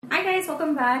Hi guys,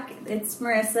 welcome back. It's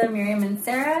Marissa, Miriam, and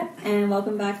Sarah, and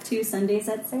welcome back to Sundays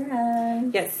at Sarah.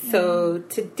 Yes, so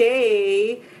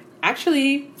today,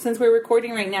 actually, since we're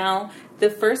recording right now, the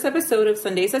first episode of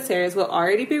Sundays at Sarah's will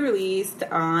already be released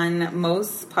on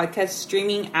most podcast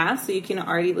streaming apps, so you can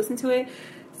already listen to it.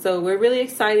 So we're really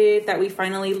excited that we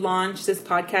finally launched this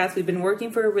podcast. We've been working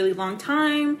for a really long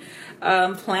time,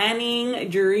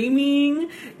 planning, dreaming,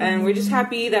 and we're just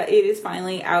happy that it is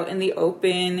finally out in the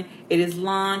open. It is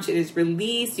launched. It is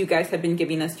released. You guys have been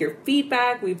giving us your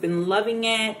feedback. We've been loving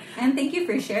it. And thank you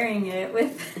for sharing it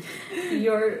with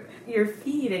your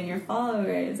feed and your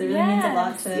followers. It really means a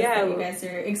lot to us that you guys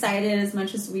are excited as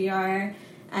much as we are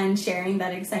and sharing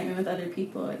that excitement with other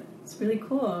people. It's really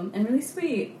cool and really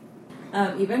sweet.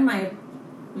 Even my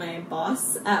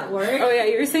boss at work. Oh yeah,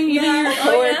 you were saying even your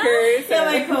coworkers. Yeah,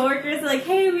 my coworkers are like,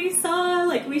 hey, we saw,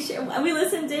 like, we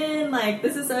listened in, like,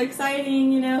 this is so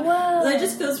exciting, you know. Wow. So it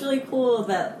just feels really cool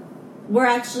that we're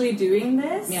actually doing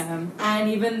this. Yeah. And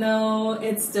even though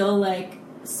it's still like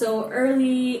so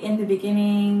early in the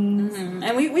beginning,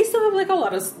 and we still have like a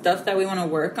lot of stuff that we want to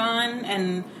work on,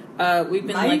 and we've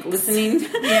been like listening.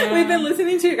 We've been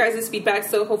listening to your guys' feedback,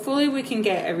 so hopefully we can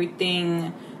get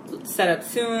everything set up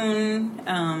soon.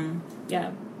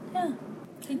 Yeah.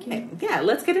 Thank you. Yeah,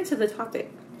 let's get into the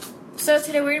topic. So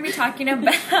today we're going to be talking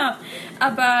about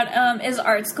is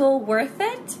art school worth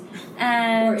it,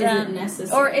 and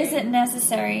or is it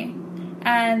necessary?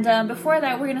 And before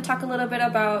that, we're going to talk a little bit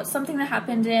about something that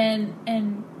happened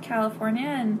in California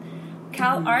and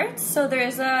Cal Arts. So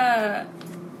there's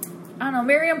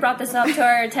Miriam brought this up to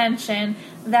our attention,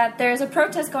 that there's a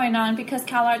protest going on because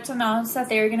Cal Arts announced that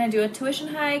they were going to do a tuition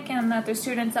hike and that there's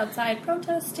students outside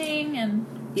protesting. And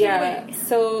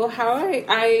so how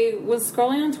I was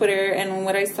scrolling on Twitter, and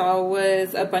what I saw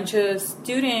was a bunch of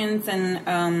students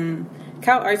and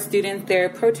Cal Arts students, they're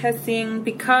protesting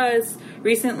because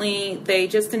recently they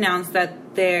just announced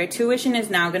that their tuition is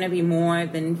now going to be more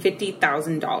than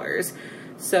 $50,000.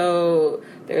 So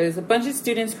there's a bunch of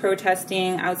students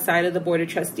protesting outside of the Board of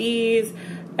Trustees,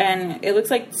 and it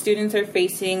looks like students are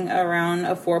facing around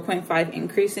a 4.5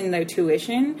 increase in their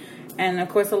tuition. And of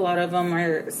course, a lot of them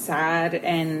are sad,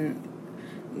 and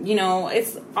you know,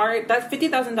 it's art. That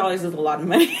 $50,000 is a lot of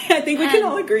money. I think we can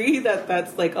all agree that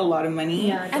that's like a lot of money.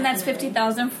 Yeah, and that's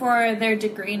 $50,000 for their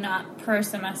degree, not per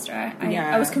semester.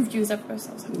 I was confused at first.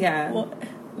 I was like,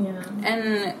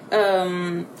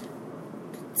 and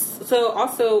so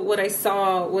also what I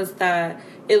saw was that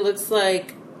it looks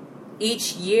like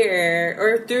each year,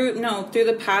 or through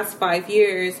the past 5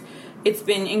 years, it's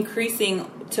been increasing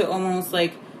to almost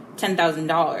like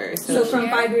 $10,000. So from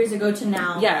 5 years ago to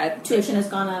now, tuition has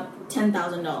gone up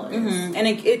 $10,000. And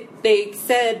they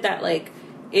said that like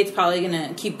it's probably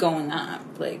gonna keep going up.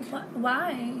 Like,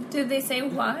 why? Did they say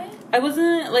why? I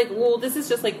wasn't like, well, this is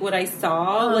just like what I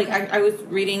saw. Oh, like I was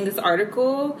reading this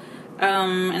article.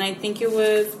 And I think it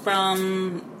was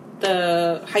from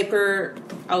the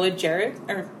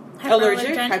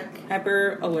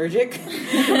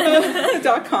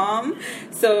hyperallergic.com.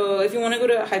 So if you want to go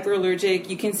to Hyperallergic,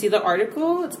 you can see the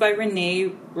article. It's by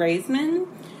Renee Reisman.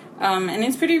 And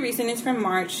it's pretty recent. It's from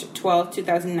March 12th,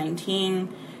 2019.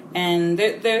 And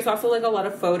there's also like a lot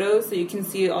of photos, so you can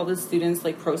see all the students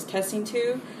like protesting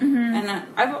too. And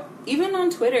I've even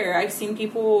on Twitter, I've seen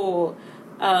people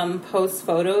post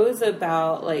photos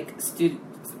about like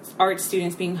art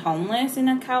students being homeless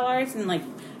in Cal Arts, and like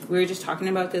we were just talking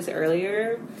about this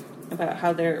earlier about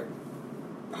how they're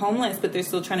homeless but they're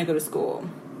still trying to go to school.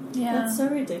 Yeah, that's so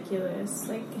ridiculous.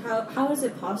 Like, how is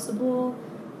it possible?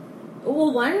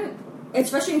 Well, one,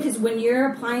 it's frustrating because when you're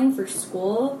applying for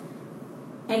school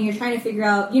and you're trying to figure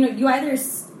out, you know, you either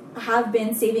have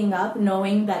been saving up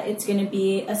knowing that it's going to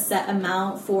be a set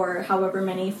amount for however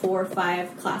many 4 or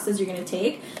 5 classes you're going to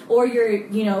take, or you're,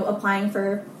 you know, applying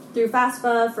through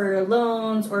FAFSA for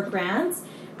loans or grants,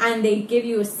 and they give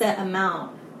you a set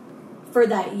amount for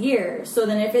that year. So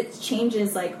then if it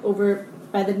changes like over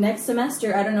by the next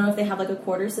semester, I don't know if they have like a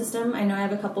quarter system. I know I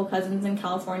have a couple cousins in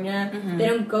California. They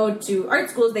don't go to art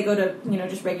schools, they go to, you know,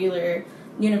 just regular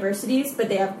universities, but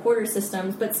they have quarter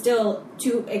systems. But still,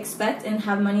 to expect and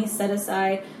have money set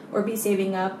aside or be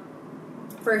saving up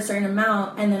for a certain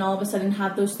amount, and then all of a sudden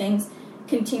have those things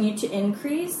continue to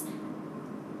increase,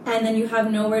 and then you have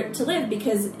nowhere to live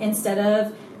because instead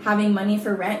of having money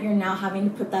for rent, you're now having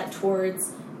to put that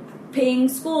towards paying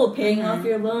school, paying off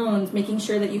your loans, making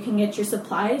sure that you can get your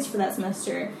supplies for that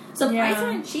semester. Supplies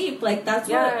aren't cheap. Like, that's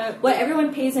what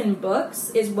everyone pays in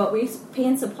books is what we pay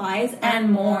in supplies and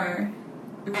more.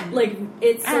 Like,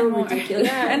 it's so And more. ridiculous.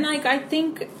 Yeah, and like I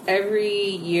think every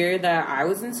year that I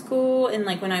was in school and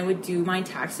like when I would do my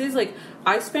taxes, like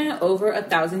I spent over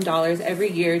 $1,000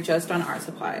 every year just on art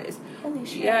supplies. Holy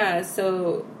shit. Yeah,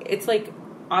 so it's like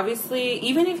obviously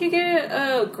even if you get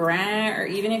a grant or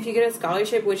even if you get a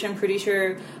scholarship, which I'm pretty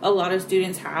sure a lot of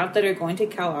students have that are going to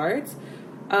Cal Arts,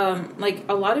 like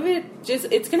a lot of it just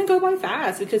it's gonna go by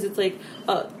fast because it's like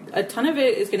a ton of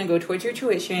it is gonna go towards your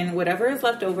tuition. Whatever is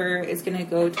left over is gonna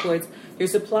go towards your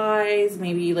supplies,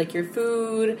 maybe like your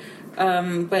food.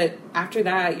 But after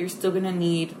that, you're still gonna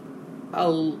need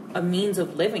a means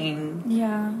of living.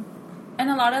 Yeah. And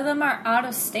a lot of them are out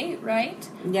of state, right?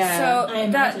 Yeah. So I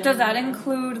imagine, does that yeah.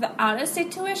 include the out of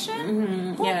state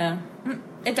tuition? Mm-hmm. Yeah.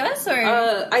 It does, or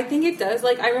I think it does.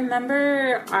 Like, I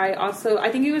remember I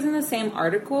think it was in the same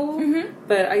article,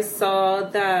 but I saw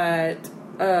that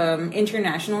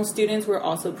international students were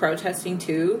also protesting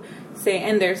too,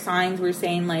 and their signs were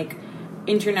saying, like,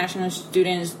 international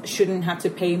students shouldn't have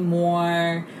to pay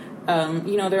more.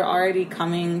 They're already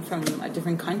coming from a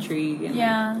different country. And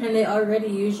yeah. And they already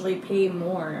usually pay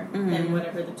more than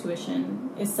whatever the tuition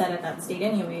is set at that state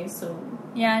anyway, so...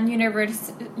 Yeah, and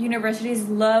universities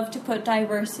love to put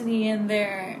diversity in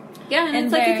their... Yeah, and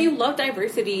it's like if you love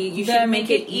diversity, you should make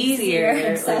it easier.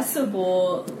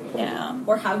 Accessible. Yeah.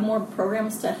 Or have more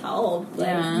programs to help. Like,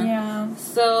 Yeah.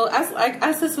 So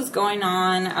as this was going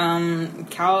on,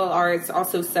 Cal Arts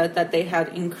also said that they had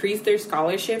increased their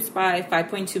scholarships by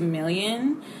 5.2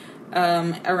 million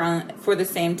around for the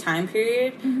same time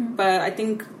period. But I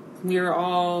think we were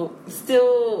all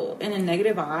still in a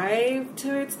negative eye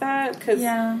towards that because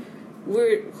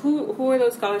who are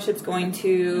those scholarships going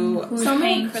to? Who's so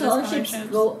paying many for the scholarships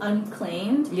scholarships? go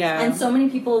unclaimed. Yeah. And so many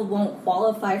people won't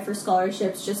qualify for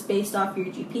scholarships just based off your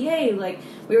GPA. Like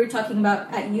we were talking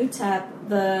about at UTEP,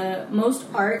 the most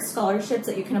art scholarships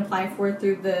that you can apply for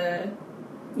through the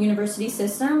university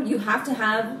system, you have to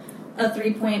have a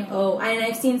 3.0. And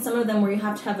I've seen some of them where you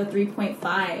have to have a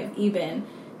 3.5 even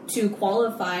to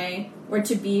qualify or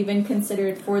to be even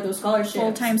considered for those scholarships.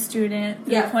 Full-time student,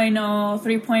 3.0, Yeah.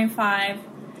 3.5.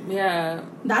 Yeah.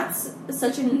 That's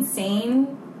such an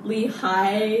insanely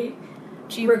high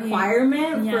GPA.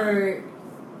 requirement Yeah. for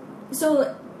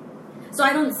so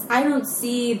I don't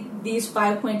see these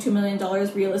 $5.2 million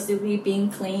realistically being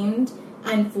claimed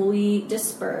and fully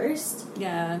dispersed.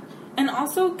 Yeah. And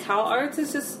also Cal Arts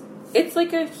is just it's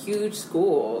like a huge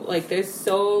school. Like there's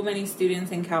so many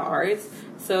students in Cal Arts.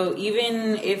 So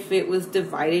even if it was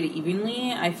divided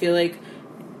evenly, I feel like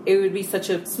it would be such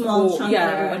a Small chunk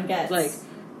that everyone gets. Like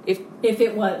if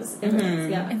it was,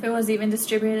 yeah. If it was even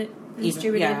distributed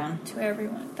yeah. to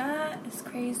everyone. That is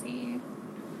crazy.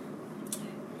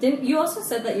 Didn't you also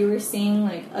said that you were seeing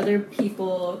like other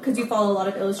people because you follow a lot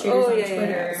of illustrators on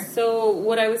Twitter? Yeah. So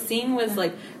what I was seeing was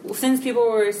like since people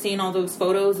were seeing all those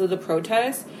photos of the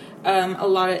protests, a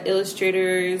lot of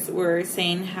illustrators were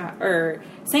saying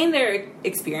their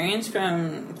experience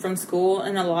from school,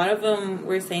 and a lot of them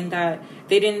were saying that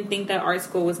they didn't think that art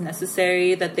school was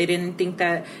necessary, that they didn't think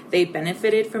that they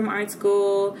benefited from art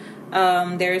school.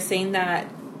 They were saying that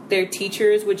their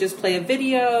teachers would just play a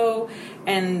video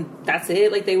and that's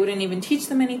it. Like they wouldn't even teach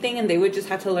them anything, and they would just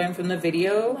have to learn from the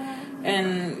video. Wow.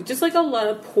 And just like a lot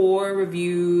of poor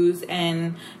reviews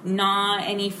and not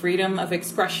any freedom of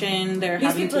expression.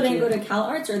 These people didn't go to Cal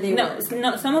Arts, or they no,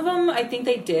 some of them I think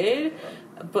they did,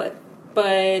 but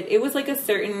it was like a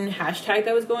certain hashtag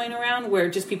that was going around where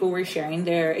just people were sharing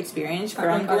their experience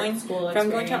from going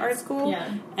to art school.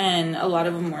 Yeah. And a lot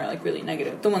of them were like really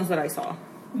negative. The ones that I saw.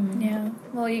 Mm-hmm. Yeah.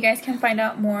 Well, you guys can find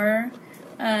out more.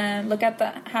 Look at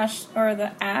the hash or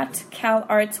the at Cal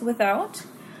Arts Without.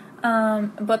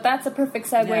 But that's a perfect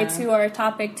segue to our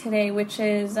topic today, which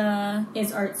is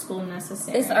art school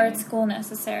necessary? Is art school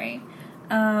necessary?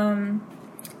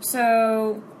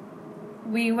 So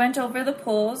we went over the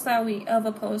polls of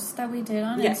a post that we did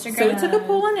on Instagram. So we took a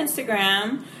poll on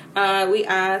Instagram. We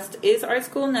asked, is art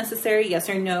school necessary, yes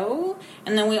or no?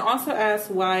 And then we also asked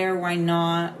why or why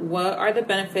not. What are the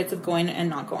benefits of going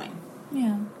and not going?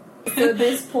 Yeah. So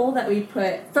this poll that we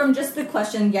put, from just the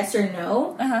question yes or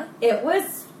no, it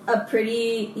was a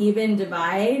pretty even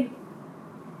divide.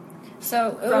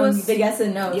 So it from was the yes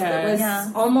and no's. Yeah. It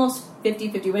was almost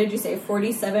 50-50. What did you say?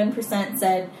 47%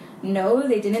 said no,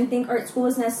 they didn't think art school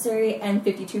was necessary, and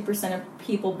 52% of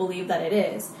people believe that it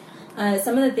is.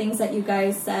 Some of the things that you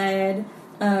guys said,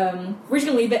 we're just going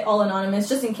to leave it all anonymous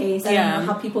just in case. I don't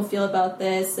know how people feel about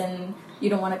this, and you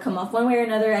don't want to come off one way or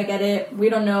another. I get it. We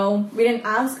don't know. We didn't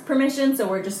ask permission, so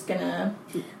we're just going to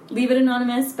leave it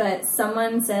anonymous. But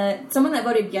someone that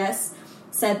voted yes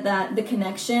said that the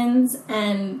connections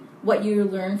and what you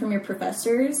learn from your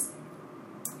professors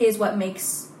is what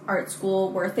makes art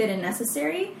school worth it and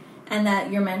necessary, and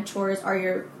that your mentors are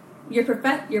your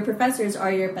professors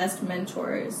are your best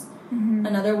mentors. Mm-hmm.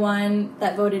 Another one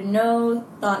that voted no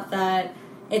thought that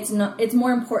it's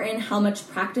more important how much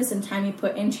practice and time you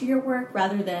put into your work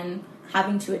rather than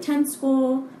having to attend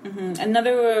school. Mm-hmm.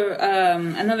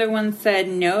 Another one said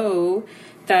no,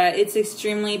 that it's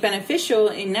extremely beneficial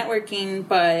in networking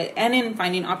and in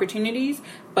finding opportunities,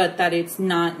 but that it's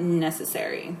not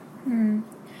necessary. Mm.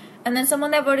 And then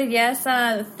someone that voted yes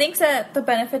thinks that the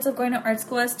benefits of going to art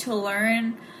school is to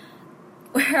learn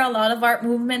where a lot of art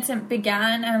movements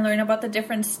began and learn about the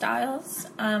different styles.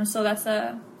 So that's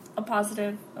a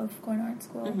positive of going to art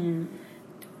school. Mm-hmm.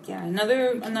 Yeah,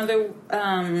 another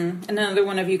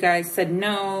one of you guys said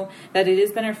no, that it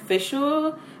is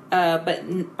beneficial,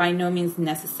 but by no means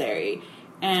necessary.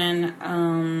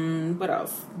 And what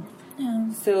else?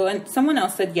 Yeah. So, and someone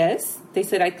else said yes. They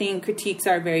said, I think critiques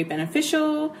are very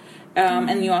beneficial,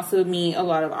 and you also meet a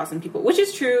lot of awesome people, which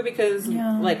is true because,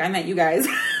 I met you guys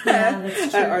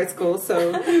at art school.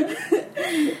 So,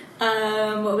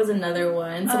 what was another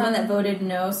one? Someone that voted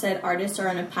no said artists are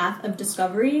on a path of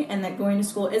discovery, and that going to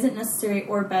school isn't necessary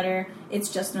or better. It's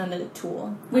just another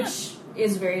tool, which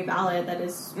is very valid. That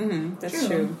is that's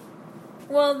true.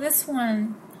 Well, this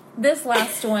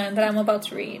last one that I'm about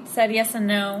to read said yes and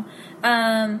no.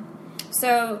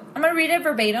 So I'm going to read it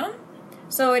verbatim.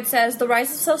 So it says, the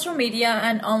rise of social media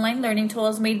and online learning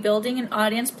tools made building an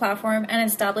audience platform and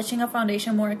establishing a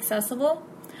foundation more accessible.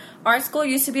 Art school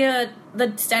used to be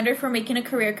the standard for making a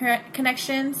career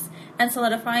connections and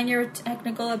solidifying your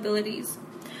technical abilities.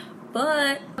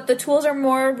 But the tools are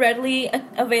more readily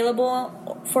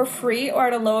available for free or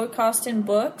at a lower cost in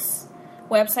books,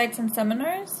 websites, and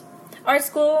seminars. Art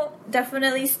school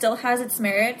definitely still has its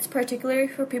merits, particularly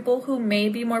for people who may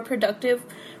be more productive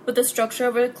with the structure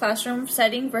of a classroom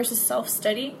setting versus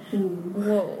self-study.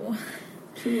 Whoa.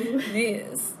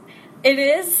 Yes. It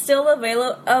is still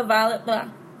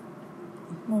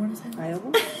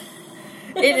Viable?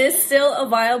 It is still a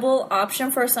viable option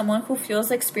for someone who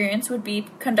feels experience would be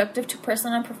conducive to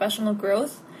personal and professional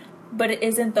growth, but it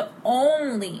isn't the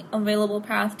only available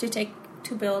path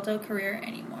to build a career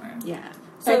anymore. Yeah.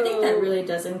 So I think that really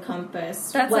does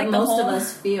encompass what most of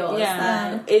us feel.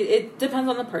 Yeah, it depends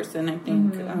on the person, I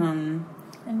think.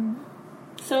 Mm-hmm.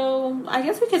 So I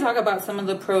guess we could talk about some of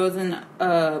the pros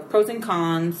and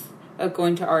cons of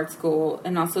going to art school,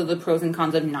 and also the pros and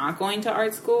cons of not going to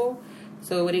art school.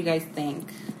 So what do you guys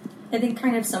think? I think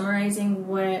kind of summarizing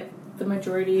what the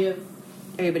majority of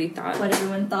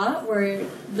everyone thought were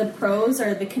the pros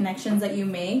are the connections that you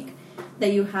make,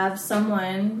 that you have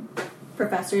someone,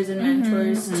 professors and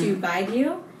mentors to guide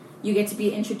you. You get to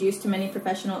be introduced to many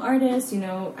professional artists.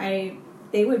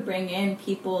 They would bring in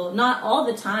people, not all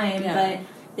the time, but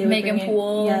they would Megan bring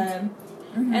Poole. in,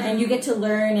 and you get to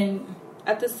learn. And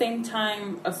at the same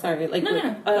time,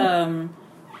 no.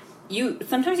 You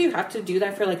sometimes you have to do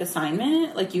that for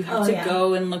assignment. You have to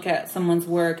go and look at someone's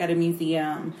work at a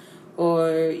museum,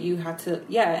 or you have to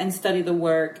and study the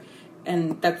work,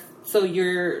 and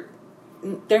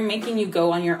they're making you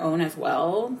go on your own as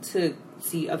well to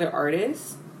see other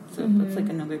artists. So that's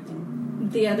another thing.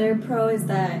 The other pro is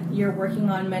that you're working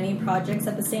on many projects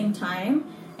at the same time,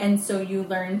 and so you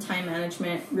learn time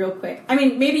management real quick. I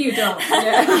mean, maybe you don't.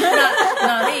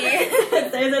 Not me.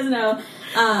 There's no.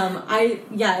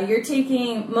 You're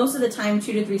taking most of the time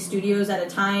 2 to 3 studios at a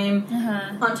time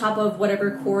on top of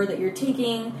whatever core that you're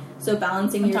taking. So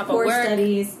balancing your core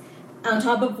studies on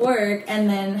top of work, and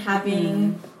then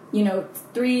having 2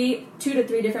 to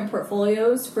 3 different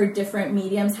portfolios for different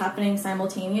mediums happening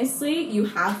simultaneously. You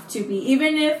have to be,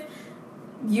 even if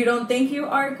you don't think you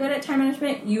are good at time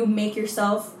management, you make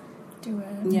yourself do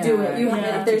it. You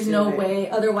have there's no way,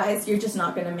 otherwise you're just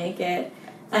not going to make it.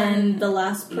 And the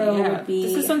last pro would be...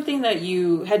 This is something that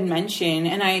you had mentioned,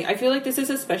 and I feel like this is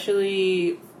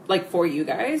especially for you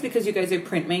guys, because you guys are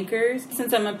printmakers.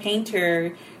 Since I'm a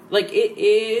painter,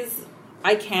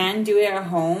 I can do it at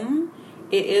home.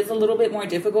 It is a little bit more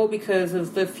difficult because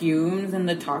of the fumes and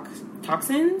the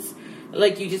toxins.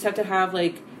 You just have to have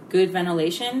good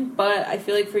ventilation. But I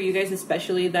feel for you guys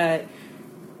especially that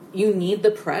you need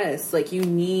the press. You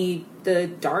need the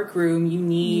dark room. You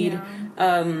need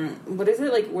what is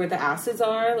it where the acids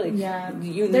are?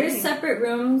 There's separate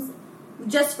rooms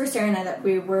just for Sarah and I that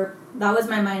was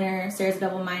my minor. Sarah's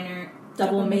double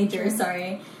major.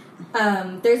 Sorry.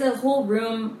 There's a whole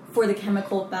room for the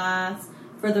chemical baths,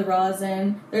 for the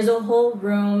rosin. There's a whole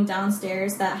room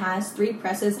downstairs that has 3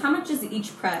 presses. How much is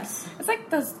each press? It's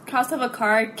like the cost of a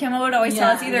car. Kim would always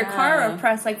tell us either car or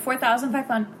press, like $4,000,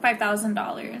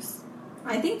 $5,000.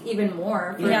 I think even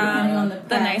more, for depending on the press.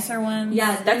 The nicer ones.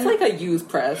 Yeah, that's like a used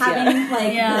press. Having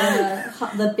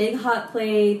the big hot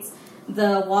plates,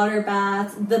 the water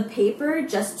bath, the paper,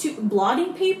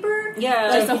 blotting paper. Yeah,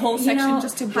 like, just a whole section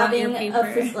just to blot your paper.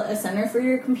 Having a center for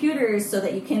your computers so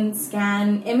that you can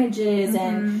scan images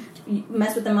and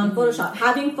mess with them on Photoshop.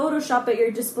 Having Photoshop at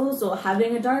your disposal.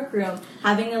 Having a dark room.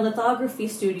 Having a lithography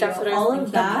studio. All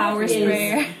of that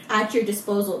is at your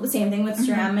disposal. The same thing with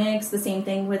ceramics. The same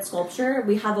thing with sculpture.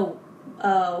 We have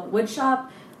a wood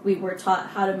shop. We were taught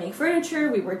how to make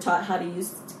furniture. We were taught how to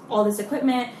use all this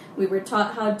equipment. We were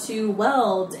taught how to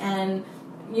weld and,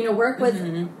 work with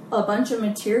a bunch of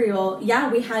material. Yeah,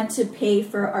 we had to pay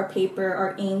for our paper,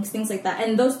 our inks, things like that.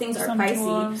 And those things are pricey.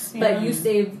 Tools, but you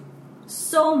save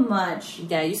so much.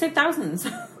 Yeah, you save thousands.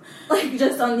 Like,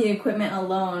 just on the equipment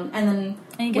alone. And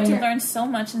you get to learn so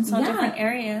much in so different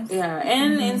areas. Yeah,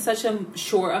 and in such a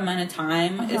short amount of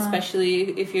time,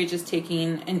 especially if you're just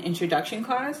taking an introduction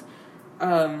class.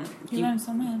 You learn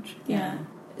so much. Yeah.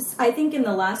 I think in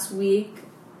the last week,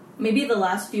 maybe the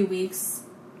last few weeks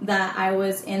that I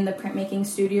was in the printmaking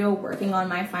studio working on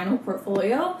my final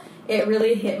portfolio, it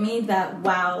really hit me that,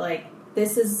 wow, like,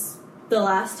 this is the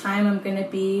last time I'm going to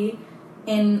be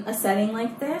in a setting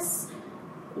like this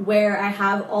where I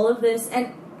have all of this.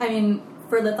 And, I mean,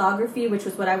 for lithography, which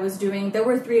was what I was doing, there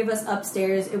were 3 of us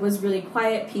upstairs. It was really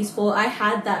quiet, peaceful. I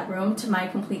had that room to my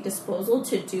complete disposal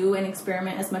to do and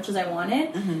experiment as much as I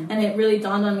wanted. And it really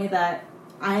dawned on me that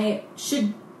I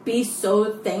should be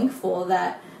so thankful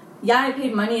that, I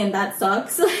paid money and that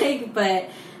sucks, but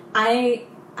I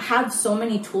have so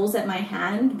many tools at my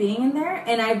hand being in there,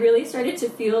 and I really started to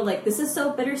feel like this is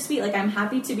so bittersweet. Like, I'm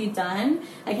happy to be done.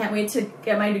 I can't wait to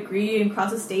get my degree and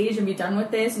cross the stage and be done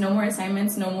with this. No more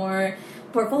assignments, no more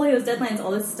portfolios, deadlines,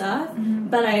 all this stuff.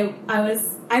 But I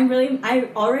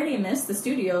already missed the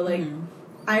studio. Like,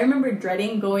 I remember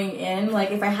dreading going in,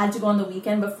 like, if I had to go on the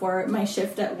weekend before my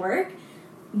shift at work.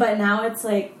 But now it's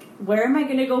like, where am I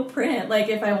going to go print? Like,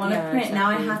 if I want to print, now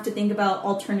I have to think about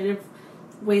alternative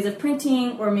ways of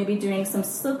printing, or maybe doing some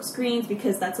silk screens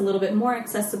because that's a little bit more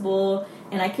accessible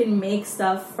and I can make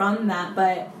stuff from that.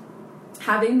 But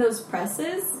having those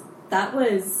presses, that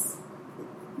was,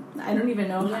 I don't even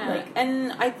know. Yeah.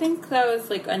 And I think that was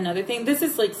like another thing. This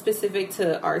is like specific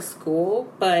to our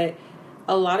school, but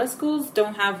a lot of schools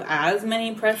don't have as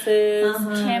many presses.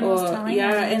 Cam was telling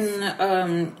us.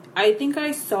 And I think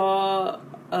I saw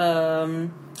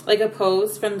like a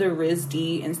post from the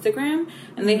RISD Instagram,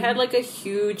 and they had like a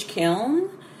huge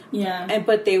kiln. Yeah.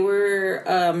 But they were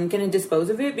going to dispose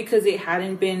of it because it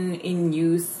hadn't been in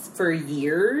use for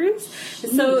years. Sheesh.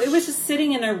 So it was just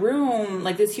sitting in a room,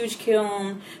 like this huge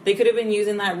kiln. They could have been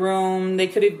using that room. They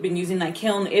could have been using that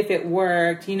kiln if it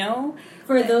worked,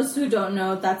 For those who don't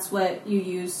know, that's what you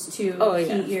use to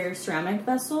heat your ceramic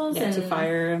vessels and to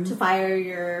fire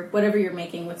your whatever you're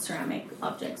making with ceramic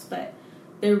objects. But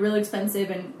they're really expensive,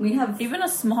 and we have even a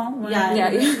small one. Yeah.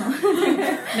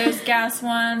 There's gas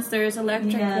ones. There's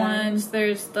electric ones.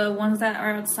 There's the ones that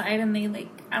are outside, and they like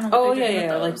I don't know.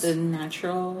 Like the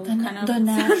natural kind of the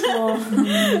natural.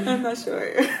 I'm not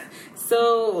sure.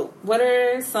 So, what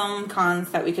are some cons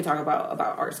that we could talk about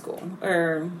our school?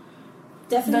 Or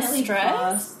definitely the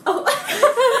stress.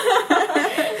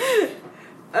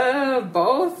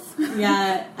 Both.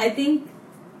 Yeah, I think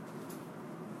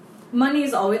money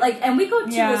is always and we go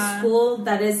to a school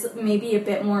that is maybe a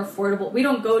bit more affordable. We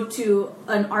don't go to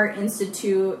an art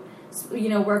institute.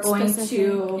 We're going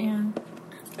to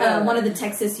one of the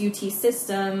Texas UT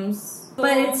systems,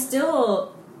 but it's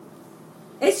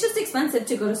just expensive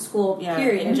to go to school.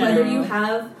 Period. Whether you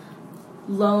have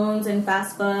loans and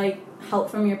FAFSA, help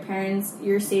from your parents,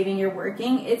 you're saving, you're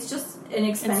working. It's just an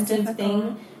expensive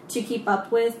thing to keep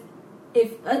up with.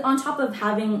 If on top of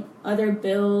having other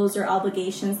bills or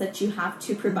obligations that you have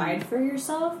to provide for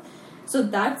yourself. So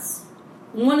that's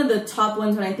one of the top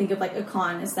ones when I think of like a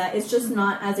con, is that it's just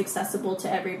not as accessible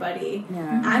to everybody.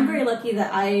 I'm very lucky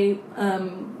that I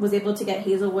was able to get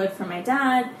Hazelwood from my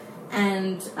dad,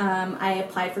 and I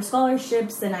applied for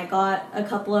scholarships, and I got a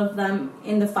couple of them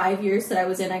in the 5 years that I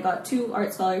was in. I got 2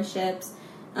 art scholarships,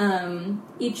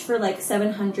 each for like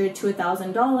 $700 to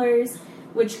 $1,000,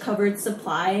 which covered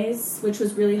supplies, which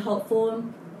was really helpful.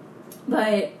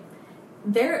 But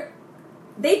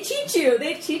they cheat you.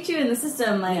 They cheat you in the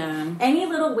system. Any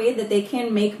little way that they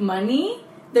can make money,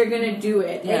 they're gonna do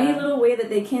it. Yeah. Any little way that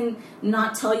they can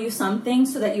not tell you something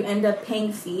so that you end up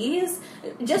paying fees,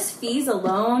 just fees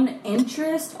alone,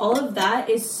 interest, all of that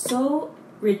is so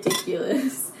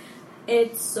ridiculous.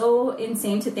 It's so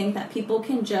insane to think that people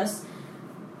can just,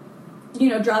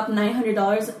 drop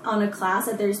 $900 on a class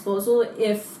at their disposal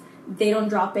if they don't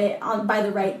drop it by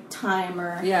the right time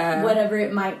or whatever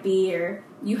it might be, or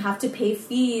you have to pay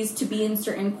fees to be in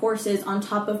certain courses on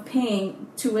top of paying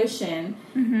tuition.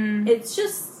 Mm-hmm. It's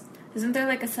just... Isn't there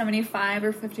like a $75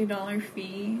 or $50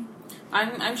 fee?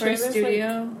 I'm for sure a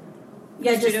studio.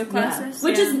 Studio classes,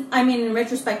 which is, in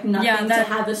retrospect, nothing to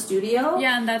have a studio.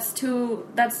 Yeah, and that's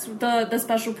the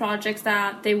special projects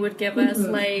that they would give us,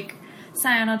 like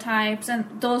cyanotypes, and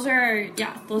those are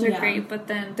great. But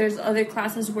then there's other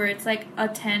classes where it's like a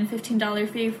 $10-$15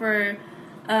 fee for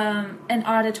an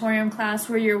auditorium class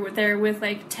where you're there with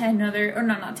like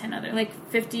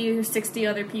 50 or 60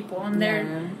 other people, and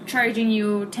they're charging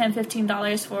you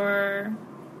 $10-$15 for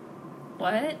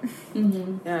what?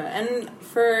 Mm-hmm. Yeah, and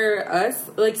for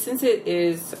us, like, since it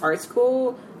is art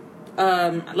school,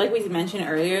 like we mentioned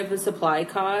earlier, the supply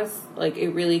cost, like, it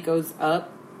really goes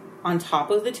up on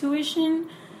top of the tuition.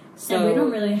 So and we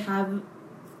don't really have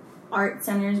art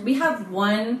centers. We have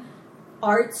one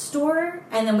art store,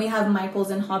 and then we have Michael's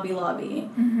and Hobby Lobby.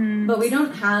 Mm-hmm. But we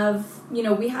don't have,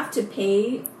 we have to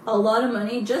pay a lot of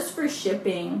money just for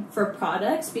shipping for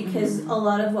products, because a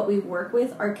lot of what we work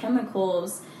with are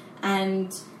chemicals,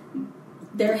 and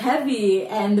they're heavy,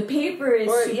 and the paper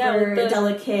is super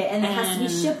delicate, and it has to be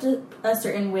shipped a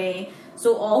certain way.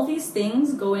 So all these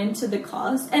things go into the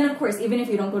cost. And of course, even if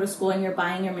you don't go to school and you're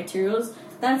buying your materials,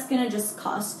 that's going to just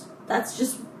cost. That's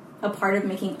just a part of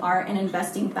making art and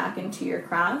investing back into your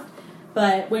craft.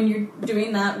 But when you're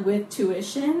doing that with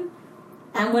tuition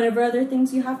and whatever other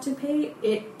things you have to pay,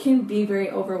 it can be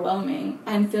very overwhelming.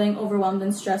 And feeling overwhelmed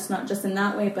and stressed, not just in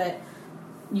that way, but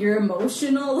your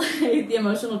emotional, like the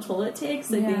emotional toll it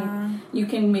takes. I think you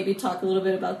can maybe talk a little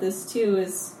bit about this too.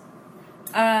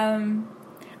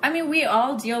 We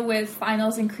all deal with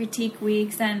finals and critique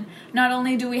weeks, and not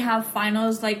only do we have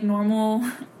finals like normal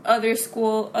other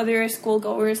school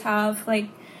goers have, like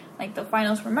the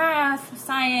finals for math,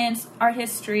 science, art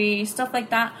history, stuff like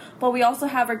that, but we also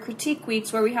have our critique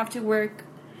weeks where we have to work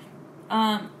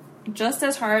just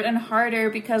as hard and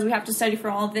harder, because we have to study for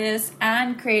all this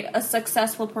and create a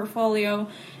successful portfolio.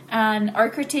 And our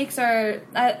critiques are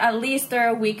at least they're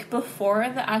a week before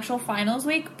the actual finals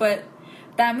week, but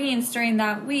that means during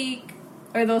that week,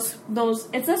 or those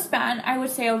it's a span, I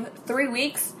would say, of 3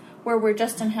 weeks where we're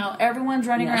just in hell. Everyone's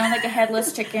running around like a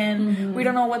headless chicken. Mm-hmm. We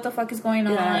don't know what the fuck is going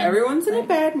on. Yeah, everyone's in a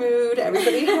bad mood.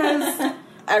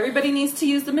 Everybody needs to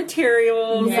use the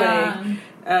materials. Yeah.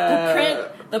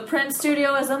 The print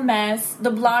studio is a mess.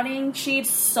 The blotting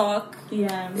sheets suck.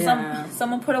 Yeah.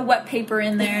 Someone put a wet paper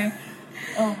in there.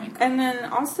 Oh my god. And then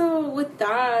also with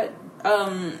that,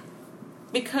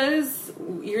 because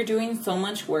you're doing so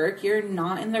much work, you're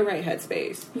not in the right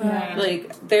headspace. Right.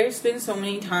 Like, there's been so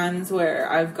many times where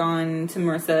I've gone to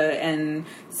Marissa and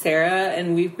Sarah,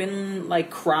 and we've been,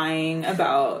 like, crying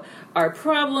about our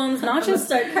problems. Not just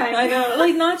start crying. I know,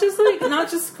 like, not just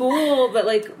school, but,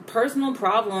 like, personal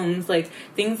problems, like,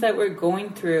 things that we're going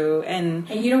through. And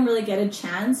you don't really get a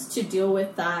chance to deal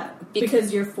with that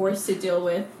because you're forced to deal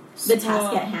with the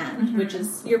task at hand, which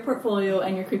is your portfolio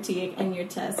and your critique and your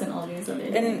tests and all these other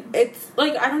things. And it's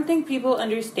like, I don't think people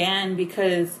understand,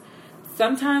 because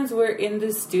sometimes we're in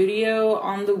the studio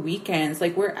on the weekends.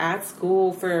 Like, we're at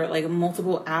school for like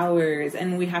multiple hours,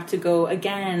 and we have to go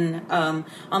again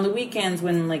on the weekends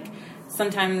when, like,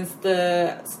 sometimes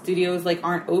the studios like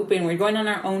aren't open. We're going on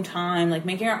our own time, like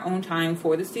making our own time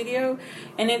for the studio,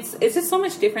 and it's just so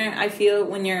much different, I feel,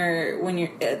 when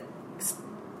you're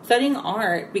studying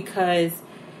art, because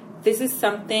this is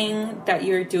something that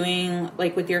you're doing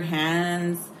like with your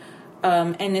hands,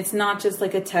 and it's not just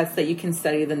like a test that you can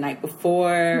study the night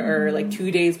before or like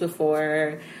 2 days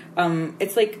before.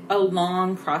 It's like a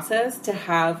long process to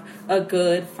have a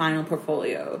good final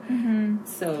portfolio.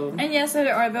 So, and yes,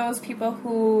 there are those people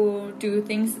who do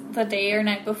things the day or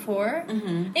night before.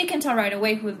 You can tell right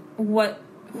away who's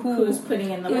putting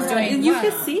in the work. And you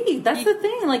can see. That's the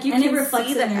thing. Like, you can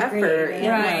see the effort. Grade,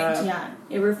 right? Yeah.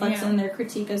 It reflects in their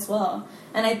critique as well.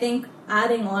 And I think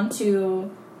adding on to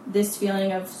this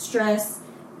feeling of stress,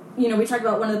 we talked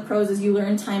about one of the pros is you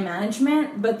learn time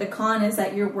management, but the con is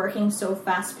that you're working so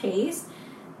fast-paced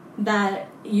that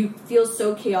you feel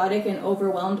so chaotic and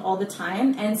overwhelmed all the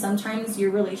time, and sometimes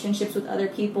your relationships with other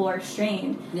people are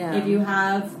strained. Yeah. If you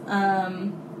have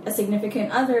a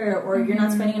significant other, or you're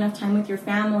not spending enough time with your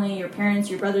family, your parents,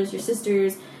 your brothers, your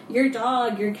sisters, your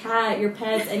dog, your cat, your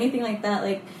pets, anything like that.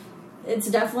 Like, I've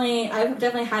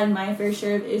definitely had my fair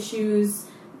share of issues,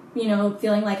 you know,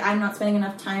 feeling like I'm not spending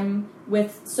enough time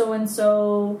with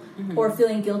so-and-so, or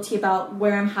feeling guilty about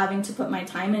where I'm having to put my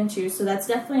time into. So that's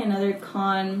definitely another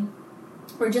con,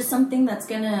 or just something that's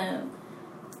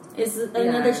is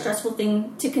another stressful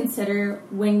thing to consider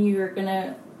when you're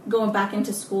gonna go back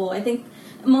into school. I think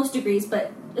most degrees,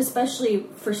 but especially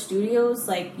for studios,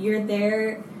 like, you're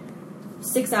there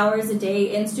 6 hours a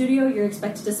day in studio, you're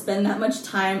expected to spend that much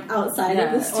time outside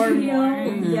of the studio.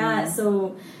 Yeah,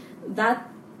 so that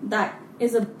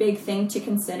is a big thing to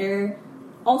consider.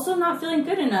 Also, not feeling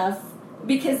good enough,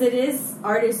 because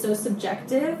art is so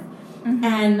subjective,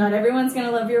 and not everyone's gonna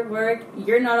love your work.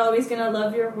 You're not always gonna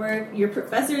love your work. Your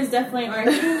professors definitely aren't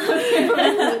gonna love your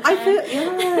work. I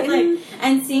feel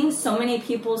and seeing so many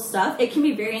people's stuff, it can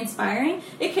be very inspiring.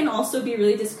 It can also be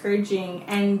really discouraging,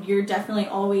 and you're definitely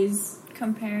always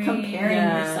comparing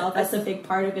yourself. That's a big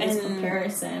part of it, is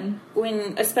comparison.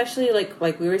 When, especially like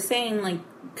we were saying, like,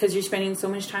 because you're spending so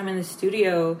much time in the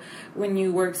studio, when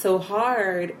you work so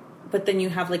hard, but then you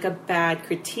have like a bad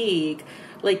critique,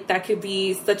 like, that could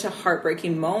be such a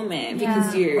heartbreaking moment,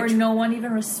 because or no one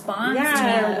even responds to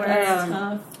your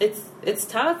work. It's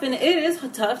tough, and it is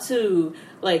tough to,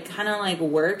 like, kind of like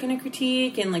work in a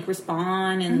critique and like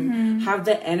respond and have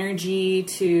the energy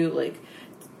to, like,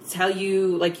 tell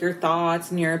you, like, your thoughts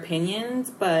and your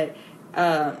opinions, but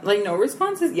like, no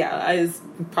response is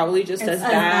probably just as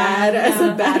bad as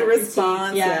a bad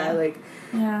response.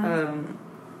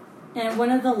 And one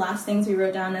of the last things we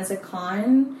wrote down as a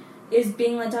con is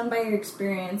being let down by your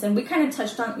experience. And we kind of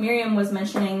touched on, Miriam was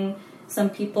mentioning some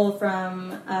people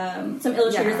from some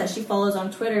illustrators that she follows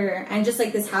on Twitter, and just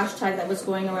like this hashtag that was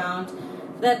going around,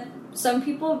 that some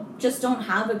people just don't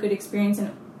have a good experience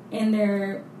in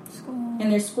their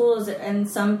schools, and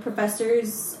some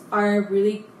professors are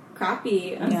really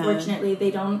crappy. Unfortunately,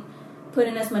 they don't put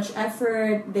in as much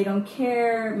effort, they don't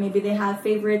care, maybe they have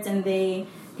favorites and they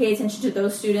pay attention to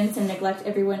those students and neglect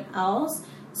everyone else.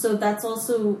 So that's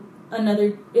also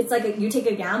another, it's like you take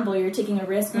a gamble, you're taking a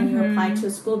risk when you apply to a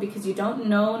school, because you don't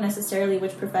know necessarily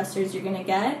which professors you're going to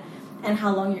get and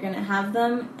how long you're going to have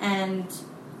them, and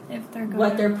if they're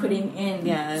what they're putting in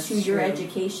to your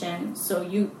education. So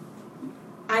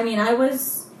I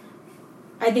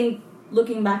think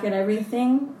looking back at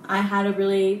everything, I had a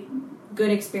really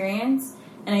good experience,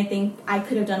 and I think I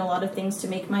could have done a lot of things to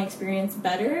make my experience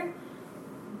better,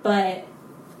 but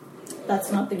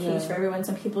that's not the case for everyone.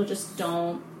 Some people just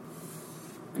don't.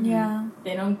 They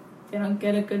don't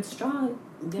get a good straw.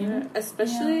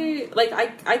 Especially like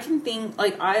I can think,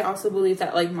 like, I also believe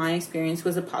that, like, my experience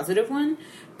was a positive one,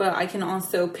 but I can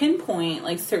also pinpoint,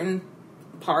 like, certain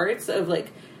parts of,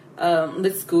 like,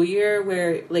 the school year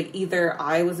where, like, either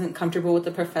I wasn't comfortable with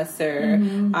the professor,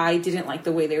 I didn't like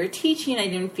the way they were teaching, I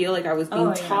didn't feel like I was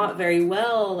being taught very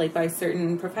well, like, by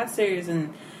certain professors,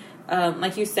 and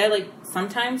like you said, like,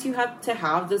 sometimes you have to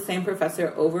have the same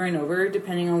professor over and over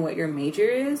depending on what your major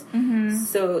is.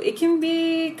 So it can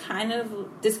be kind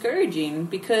of discouraging,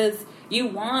 because you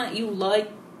like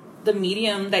the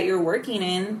medium that you're working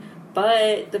in,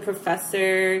 but the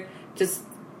professor just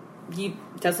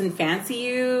doesn't fancy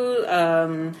you.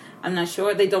 I'm not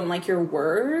sure. They don't like your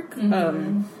work.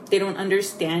 They don't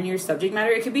understand your subject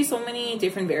matter. It could be so many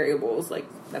different variables, like,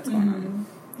 that's going on.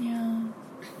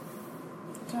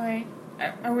 Sorry.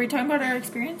 Are we talking about our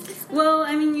experiences? Well,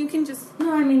 I mean, you can just...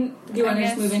 No, I mean, do you want to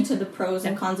just move into the pros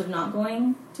and cons of not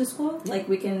going to school? Like,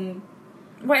 we can...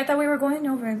 Wait, I thought we were going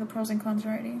over the pros and cons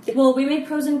already. Well, we made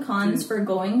pros and cons for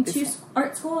going to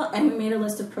art school, and we made a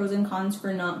list of pros and cons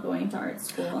for not going to art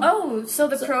school. Oh, so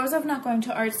the pros of not going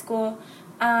to art school.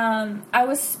 I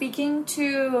was speaking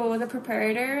to the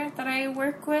preparator that I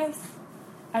work with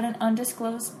at an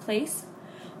undisclosed place.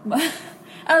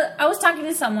 I was talking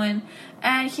to someone,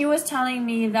 and he was telling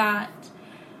me that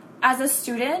as a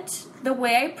student, the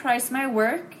way I price my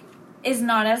work is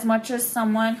not as much as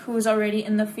someone who's already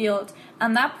in the field.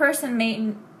 And that person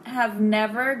may have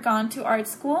never gone to art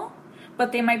school,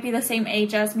 but they might be the same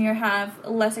age as me or have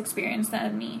less experience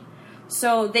than me.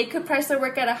 So they could price their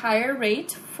work at a higher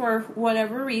rate for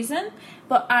whatever reason,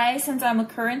 but I, since I'm a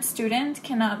current student,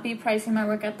 cannot be pricing my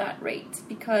work at that rate,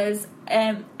 because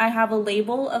I have a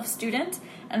label of student,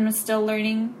 and I'm still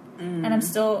learning, and I'm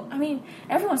still, I mean,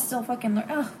 everyone's still fucking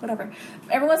learning, whatever.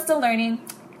 Everyone's still learning.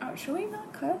 Oh, should we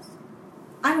not cuss?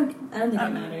 I don't think it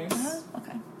matters.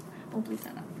 Okay. We'll bleep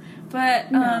that out.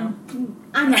 But, no.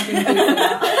 I'm not going to bleep it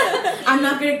out. I'm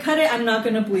not going to cut it. I'm not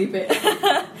going to bleep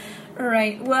it.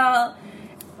 Right. Well,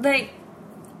 like,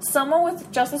 someone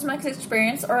with just as much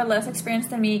experience or less experience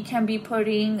than me can be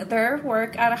putting their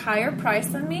work at a higher price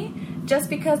than me just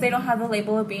because they don't have the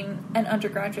label of being an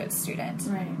undergraduate student.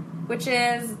 Right. Which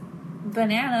is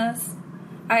bananas.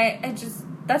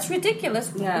 That's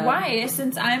ridiculous. Yeah. Why?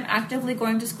 Since I'm actively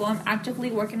going to school, I'm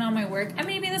actively working on my work, and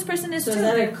maybe this person is so too. Is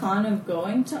that a con of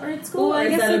going to art school? Well, I or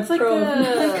guess is that it's a like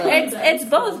pro? It's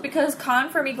both, because con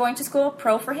for me going to school,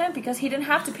 pro for him because he didn't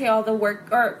have to pay all the work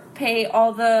or pay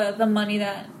all the money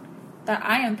that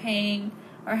I am paying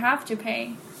or have to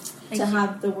pay to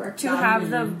have the work have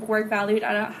the work valued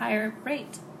at a higher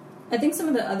rate. I think some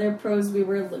of the other pros we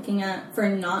were looking at for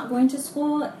not going to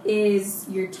school is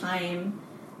your time,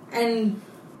 and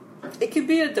it could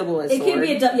be a double-edged sword. It could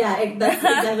be that's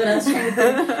exactly what I was trying to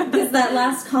think. Because that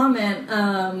last comment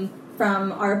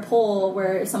from our poll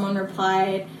where someone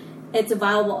replied, it's a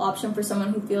viable option for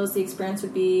someone who feels the experience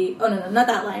would be... Oh, no, not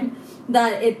that line.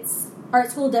 That art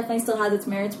school definitely still has its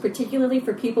merits, particularly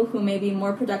for people who may be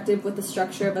more productive with the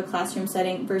structure of a classroom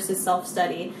setting versus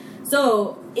self-study.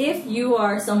 So if you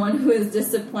are someone who is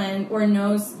disciplined or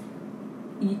knows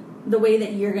the way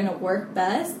that you're going to work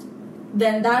best,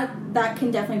 then that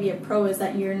can definitely be a pro, is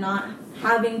that you're not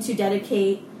having to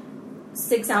dedicate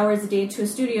 6 hours a day to a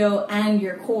studio and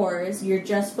your course. You're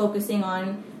just focusing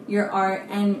on your art,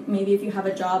 and maybe if you have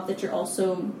a job that you're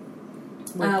also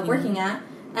working at.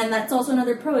 And that's also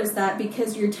another pro, is that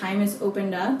because your time is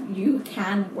opened up, you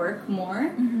can work more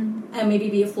and maybe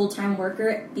be a full-time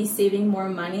worker, be saving more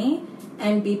money,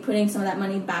 and be putting some of that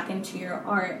money back into your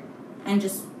art and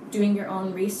just doing your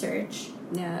own research.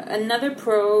 Yeah, another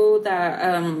pro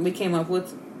that we came up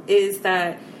with is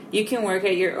that you can work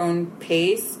at your own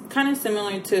pace, kind of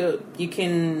similar to you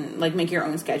can like make your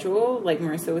own schedule, like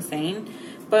Marissa was saying.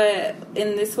 But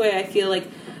in this way, I feel like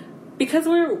because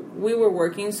we were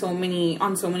working on so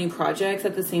many projects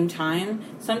at the same time,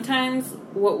 sometimes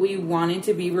what we wanted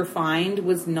to be refined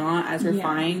was not as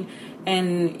refined,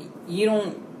 and you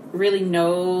don't really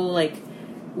know like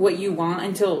what you want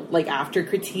until like after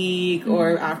critique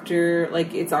or after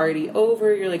like it's already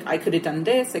over. You're like, I could have done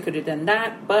this, I could have done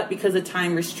that, but because of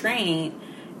time restraint,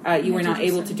 you were not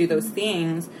able to do those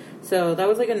things. So that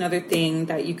was like another thing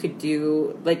that you could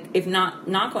do, like if not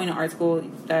going to art school,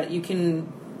 that you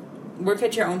can work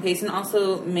at your own pace, and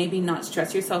also maybe not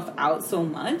stress yourself out so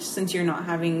much since you're not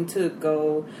having to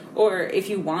go, or if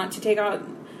you want to take out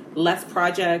less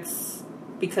projects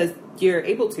because you're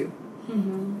able to.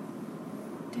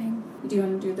 Dang. Do you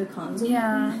want to do the cons?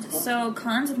 So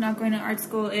cons of not going to art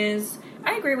school is,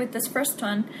 I agree with this first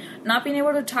one, not being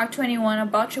able to talk to anyone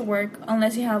about your work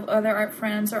unless you have other art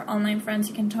friends or online friends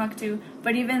you can talk to.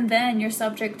 But even then, you're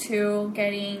subject to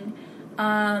getting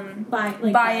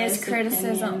biased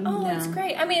criticism. It's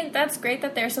great. I mean, that's great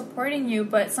that they're supporting you,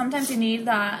 but sometimes you need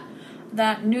that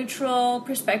neutral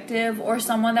perspective, or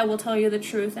someone that will tell you the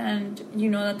truth and you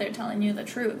know that they're telling you the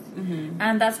truth.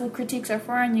 And that's what critiques are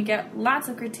for, and you get lots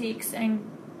of critiques and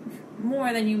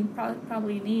more than you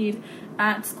probably need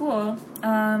at school.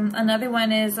 Another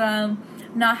one is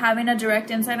not having a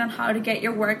direct insight on how to get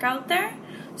your work out there.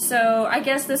 So I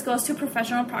guess this goes to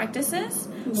professional practices.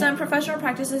 Yeah. So in professional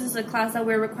practices is a class that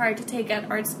we're required to take at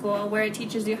art school, where it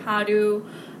teaches you how to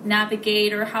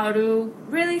navigate or how to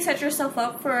really set yourself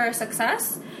up for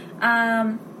success.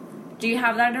 Do you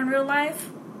have that in real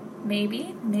life?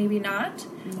 Maybe, maybe not.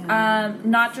 Yeah.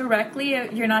 Not directly.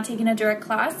 You're not taking a direct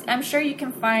class. I'm sure you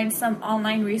can find some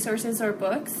online resources or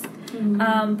books,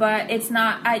 but it's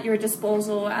not at your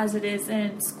disposal as it is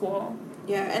in school.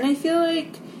 Yeah, and I feel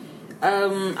like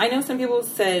I know some people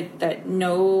said that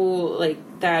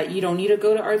that you don't need to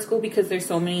go to art school because there's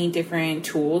so many different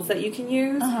tools that you can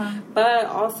use. But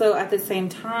also at the same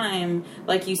time,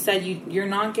 like you said, you're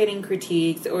not getting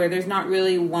critiques, or there's not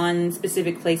really one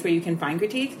specific place where you can find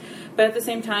critiques. But at the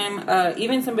same time,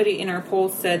 even somebody in our poll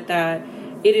said that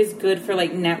it is good for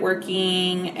like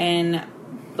networking and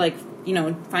like, you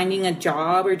know, finding a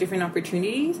job or different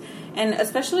opportunities. And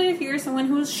especially if you're someone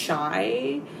who's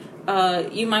shy,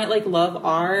 you might like love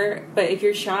art, but if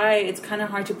you're shy, it's kind of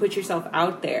hard to put yourself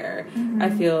out there, I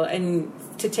feel, and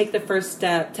to take the first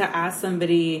step to ask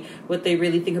somebody what they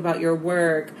really think about your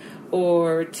work,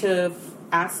 or to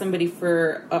ask somebody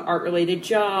for an art related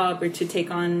job, or to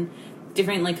take on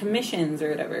different like commissions or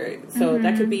whatever. So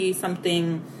that could be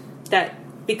something that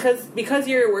because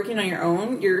you're working on your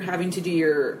own, you're having to do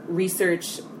your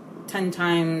research 10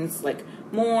 times like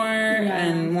more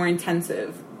and more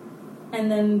intensive. And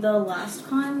then the last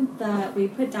con that we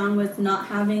put down was not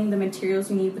having the materials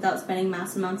you need without spending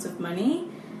mass amounts of money.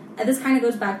 And this kind of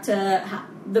goes back to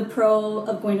the pro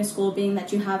of going to school being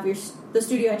that you have the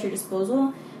studio at your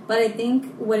disposal. But I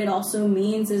think what it also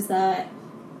means is that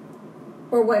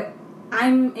or what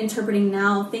I'm interpreting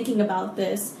now, thinking about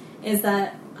this, is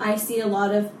that I see a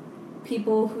lot of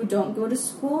people who don't go to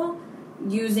school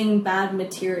using bad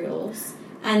materials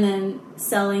and then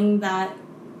selling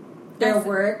their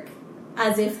work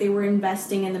as if they were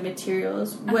investing in the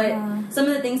materials. Some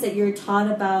of the things that you're taught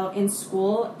about in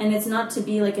school, and it's not to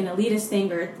be like an elitist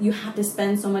thing or you have to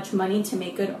spend so much money to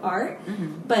make good art,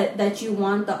 but that you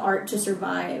want the art to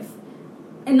survive.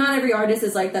 And not every artist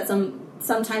is like that.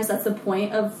 Sometimes that's the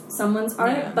point of someone's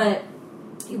art, but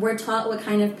we're taught what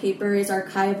kind of paper is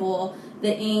archival,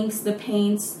 the inks, the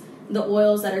paints, the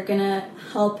oils that are going to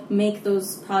help make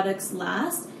those products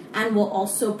last and will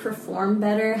also perform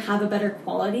better, have a better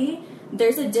quality.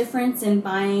 There's a difference in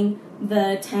buying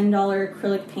the $10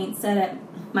 acrylic paint set at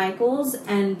Michael's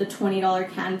and the $20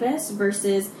 canvas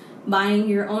versus buying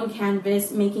your own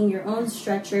canvas, making your own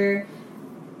stretcher,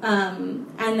 and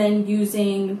then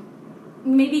using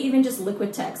maybe even just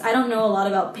Liquitex. I don't know a lot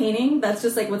about painting. That's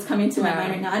just like what's coming to my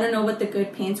mind right now. I don't know what the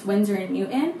good paints, Winsor and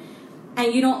Newton.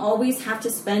 And you don't always have to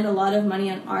spend a lot of money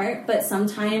on art, but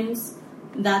sometimes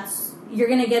you're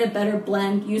going to get a better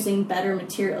blend using better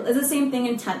material. It's the same thing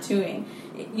in tattooing.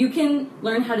 You can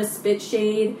learn how to spit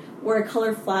shade or a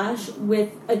color flash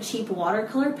with a cheap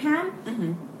watercolor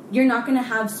pan. You're not going to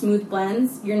have smooth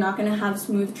blends. You're not going to have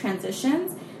smooth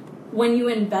transitions. When you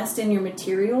invest in your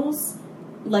materials,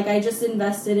 like I just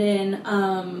invested in,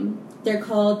 they're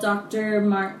called Dr.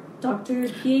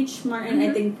 P.H. Martin,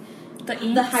 I think.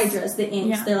 The Hydras, the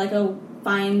inks. Yeah. They're like a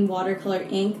fine watercolor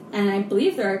ink, and I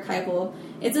believe they're archival.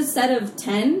 It's a set of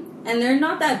 10, and they're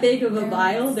not that big of a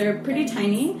vial. They're pretty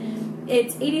tiny.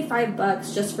 It's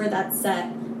 $85 just for that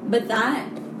set. But that,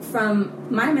 from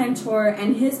my mentor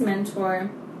and his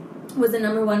mentor, was the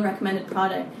 #1 recommended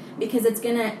product because it's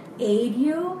going to aid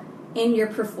you in your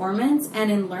performance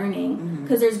and in learning,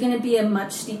 because there's going to be a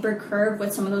much steeper curve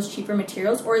with some of those cheaper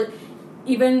materials, or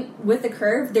even with the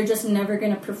curve, they're just never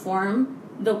going to perform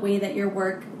the way that your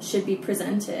work should be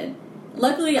presented.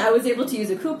 Luckily, I was able to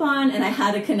use a coupon, and I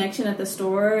had a connection at the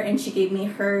store, and she gave me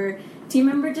her team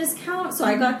member discount, so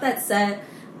I got that set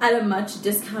at a much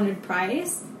discounted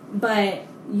price. But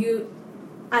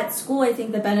at school, I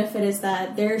think the benefit is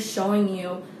that they're showing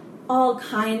you all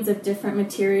kinds of different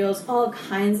materials, all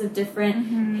kinds of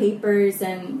different papers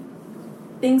and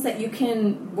things that you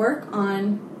can work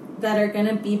on that are going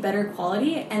to be better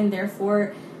quality and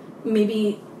therefore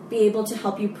maybe be able to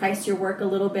help you price your work a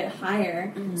little bit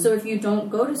higher. So if you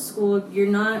don't go to school, you're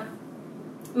not,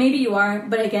 maybe you are,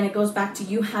 but again, it goes back to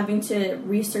you having to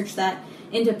research that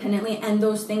independently, and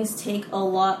those things take a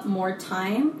lot more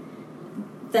time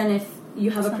than if you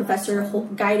have a professor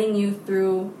guiding you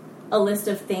through a list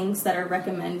of things that are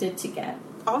recommended to get.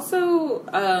 Also,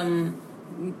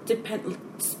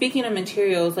 speaking of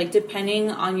materials, like depending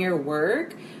on your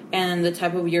work and the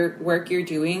type of your work you're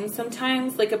doing,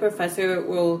 sometimes like a professor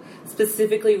will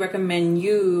specifically recommend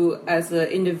you as an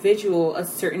individual a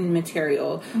certain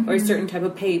material or a certain type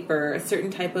of paper, a certain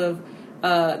type of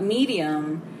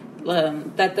medium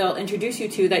that they'll introduce you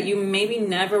to that you maybe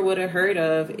never would have heard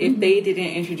of if they didn't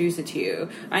introduce it to you.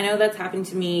 I know that's happened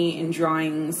to me in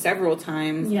drawing several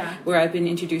times where I've been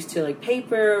introduced to like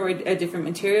paper or a different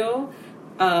material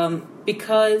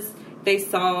because they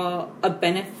saw a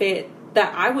benefit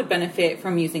that I would benefit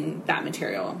from using that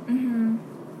material. Yeah,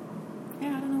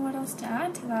 I don't know what else to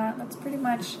add to that. That's pretty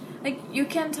much, like, you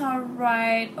can tell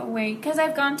right away, because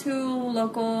I've gone to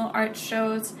local art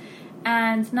shows,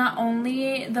 and not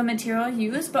only the material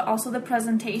used, but also the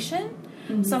presentation.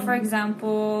 So, for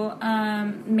example,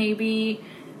 maybe,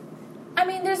 I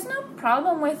mean, there's no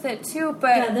problem with it, too,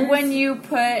 but when you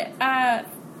put,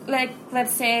 like,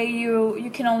 let's say you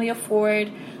can only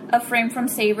afford a frame from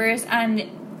Savers,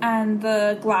 and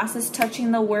the glass is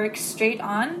touching the work straight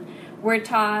on, we're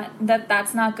taught that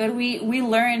that's not good. We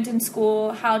learned in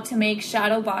school how to make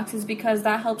shadow boxes because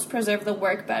that helps preserve the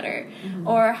work better,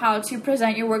 or how to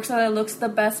present your work so that it looks the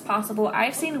best possible.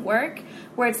 I've seen work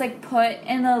where it's like put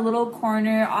in a little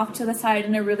corner off to the side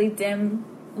in a really dim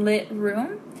lit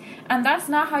room, and that's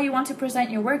not how you want to present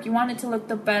your work. You want it to look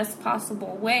the best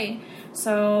possible way.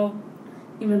 So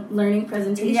even learning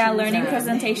presentation. Yeah, learning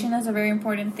presentation is a very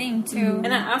important thing, too.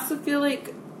 And I also feel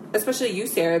like, especially you,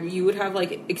 Sarah, you would have,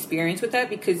 like, experience with that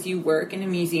because you work in a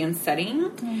museum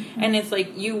setting. And it's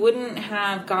like, you wouldn't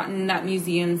have gotten that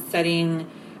museum setting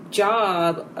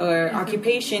job or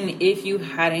occupation if you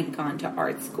hadn't gone to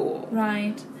art school.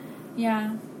 Right.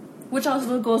 Yeah. Which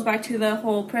also goes back to the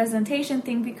whole presentation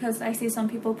thing, because I see some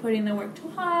people putting their work too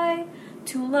high,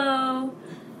 too low,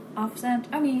 off-center.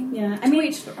 I mean,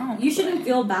 each their own. You shouldn't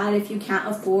feel bad if you can't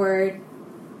afford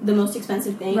the most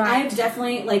expensive thing. Right. I've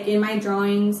definitely, like, in my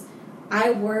drawings,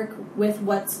 I work with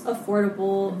what's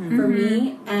affordable for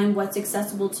me and what's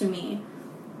accessible to me.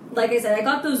 Like I said, I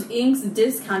got those inks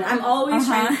discounted. I'm always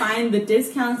trying to find the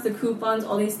discounts, the coupons,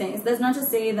 all these things. That's not to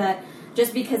say that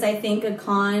just because I think a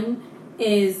con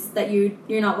is that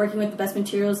you're not working with the best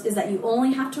materials is that you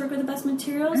only have to work with the best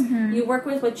materials. You work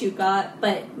with what you got,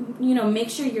 but make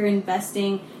sure you're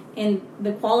investing in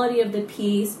the quality of the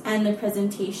piece and the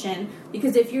presentation,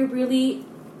 because if you're really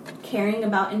caring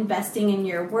about investing in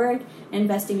your work,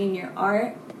 investing in your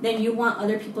art, then you want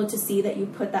other people to see that you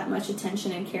put that much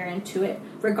attention and care into it,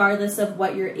 regardless of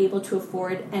what you're able to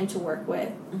afford and to work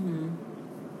with.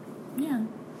 Yeah,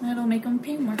 that'll make them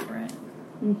pay more for it.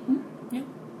 Yep.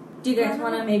 Do you guys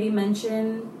want to maybe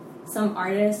mention some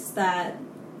artists that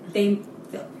the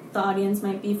audience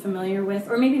might be familiar with,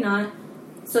 or maybe not,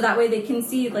 so that way they can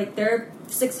see, like, they're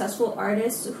successful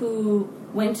artists who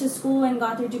went to school and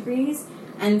got their degrees,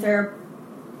 and there are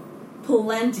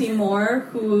plenty more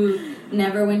who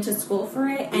never went to school for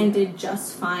it and did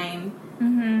just fine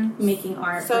making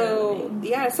art. So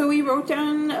we wrote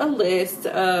down a list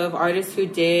of artists who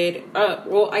did,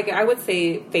 I would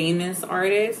say famous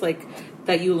artists, like,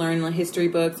 that you learn in history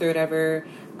books or whatever.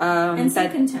 And some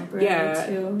contemporary,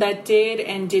 too. That did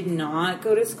and did not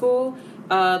go to school.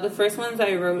 The first ones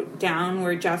I wrote down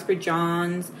were Jasper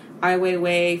Johns, Ai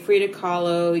Weiwei, Frida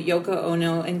Kahlo, Yoko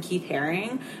Ono, and Keith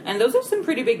Haring. And those are some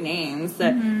pretty big names.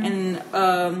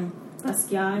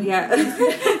 Basquiat. Yeah.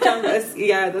 John Basquiat.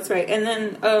 Yeah, that's right. And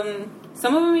then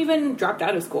some of them even dropped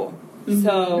out of school.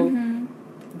 So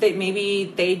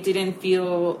maybe they didn't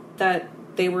feel that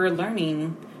they were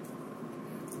learning,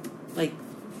 like,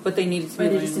 what they needed to be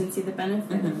learning. Or they learning. just didn't see the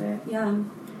benefit of it. Yeah. And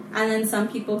then some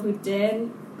people who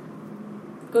did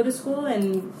go to school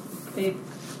and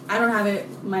I don't have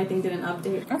it, my thing didn't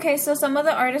update. Okay, so some of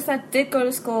the artists that did go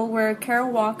to school were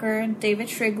Carol Walker, David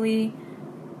Shrigley,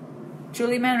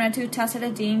 Julie Manretu, Tessa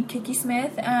Dean, Kiki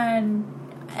Smith, and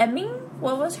Emming?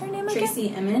 What was her name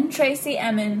again? Tracy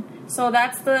Emin. So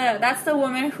that's the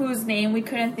woman whose name we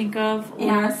couldn't think of in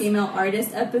our female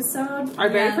artist episode. Our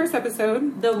very first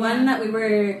episode. The one that we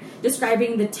were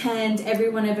describing the tent,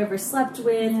 everyone I've ever slept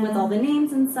with all the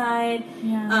names inside.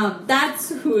 Yeah. That's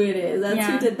who it is. That's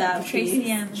who did that Tracy piece.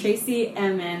 Emin. Tracy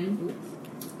Emin.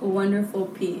 A wonderful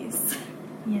piece.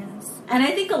 Yes. And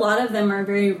I think a lot of them are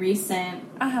very recent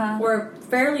or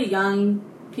fairly young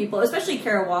people, especially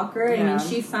Kara Walker. I mean,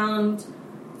 she found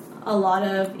a lot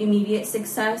of immediate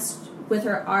success with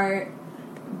her art,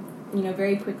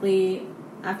 very quickly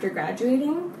after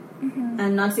graduating.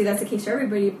 And not to say that's the case for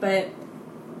everybody, but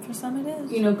for some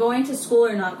it is. Going to school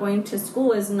or not going to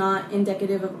school is not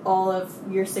indicative of all of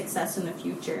your success in the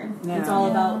future. Yeah. It's all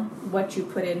about what you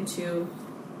put into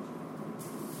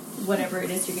whatever it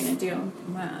is you're going to do.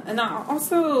 Yeah. And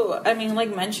also, I mean,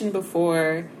 like mentioned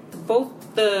before,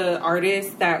 both the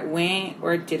artists that went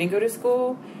or didn't go to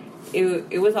school,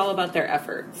 it was all about their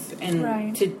efforts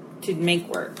and to make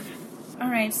work. All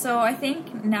right, so I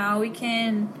think now we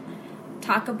can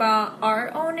talk about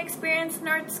our own experience in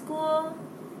art school.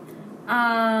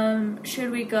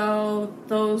 Should we go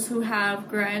those who have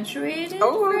graduated?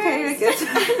 Oh, okay, I guess. So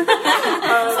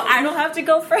I don't have to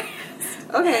go first.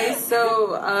 Okay,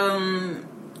 so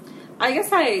I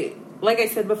guess like I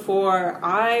said before,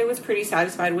 I was pretty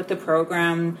satisfied with the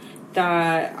program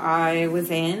that I was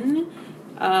in.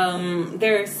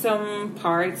 There are some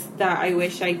parts that I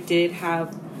wish I did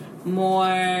have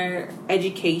more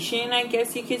education, I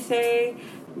guess you could say.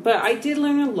 But I did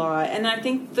learn a lot. And I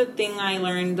think the thing I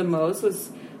learned the most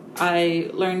was I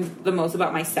learned the most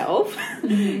about myself.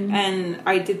 And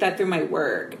I did that through my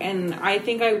work. And I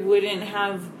think I wouldn't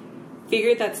have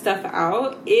figured that stuff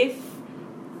out if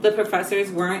the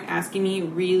professors weren't asking me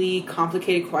really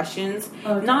complicated questions.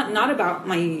 Okay. Not about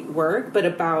my work, but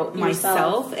about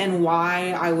myself and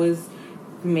why I was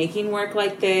making work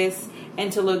like this,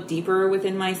 and to look deeper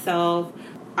within myself.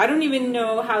 I don't even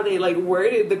know how they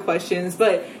worded the questions,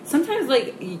 but sometimes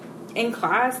in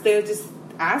class they'll just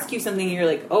ask you something and you're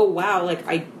like, oh wow,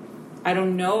 I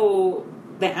don't know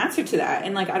the answer to that,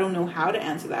 and I don't know how to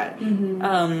answer that.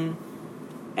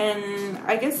 And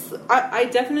I guess I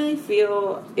definitely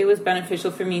feel it was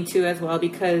beneficial for me too as well,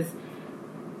 because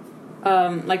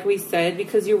like we said,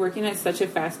 because you're working at such a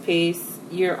fast pace,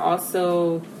 you're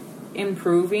also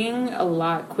improving a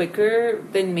lot quicker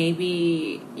than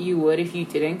maybe you would if you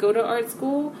didn't go to art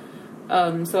school.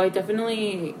 So I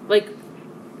definitely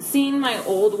seeing my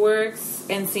old works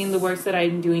and seeing the works that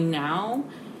I'm doing now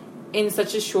in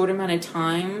such a short amount of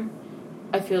time.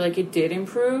 I feel like it did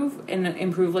improve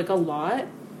a lot.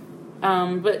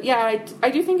 But yeah, I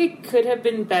do think it could have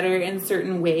been better in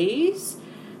certain ways.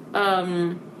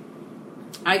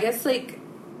 I guess, like,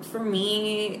 for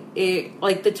me, it,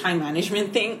 like, the time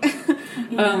management thing.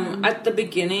 At the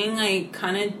beginning, I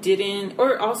kind of didn't,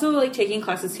 or also, like, taking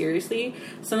classes seriously.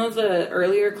 Some of the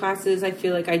earlier classes, I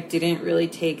feel like I didn't really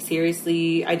take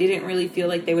seriously. I didn't really feel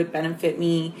like they would benefit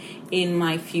me in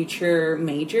my future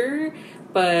major,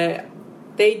 but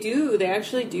they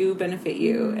actually do benefit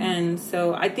you. And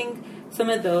so I think some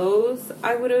of those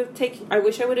I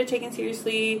wish I would have taken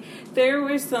seriously. There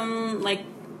were some, like,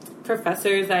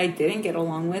 professors I didn't get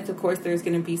along with. Of course, there's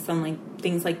going to be some, like,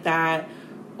 things like that,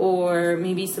 or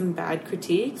maybe some bad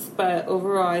critiques, but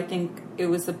overall I think it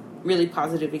was a really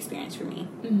positive experience for me.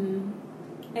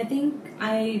 I think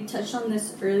I touched on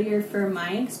this earlier for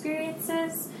my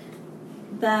experiences,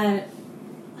 that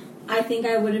I think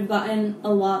I would have gotten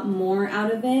a lot more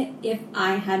out of it if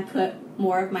I had put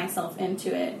more of myself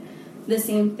into it. The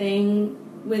same thing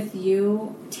with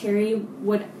you, Terry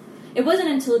it wasn't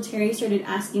until Terry started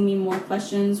asking me more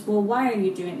questions, well, why are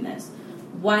you doing this?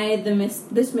 Why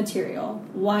this material?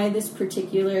 Why this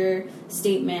particular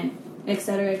statement?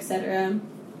 Etc., etc.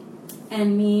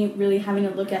 And me really having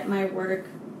to look at my work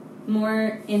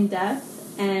more in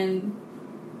depth and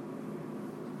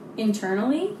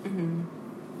internally.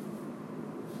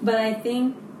 But I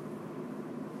think,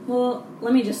 well,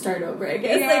 let me just start over, I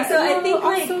guess. Yeah, like, so I think,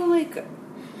 like, also, like,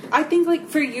 I think, like,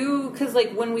 for you, because,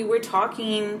 like, when we were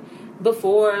talking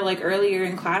before, like, earlier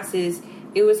in classes,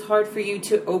 it was hard for you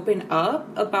to open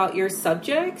up about your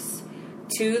subjects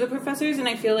to the professors, and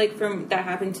I feel like that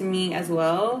happened to me as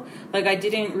well. Like, I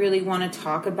didn't really want to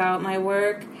talk about my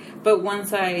work, but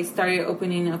once I started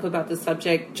opening up about the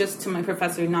subject just to my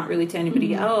professor, not really to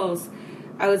anybody else,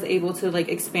 I was able to, like,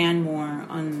 expand more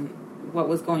on what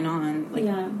was going on, like,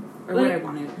 or what I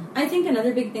wanted. I think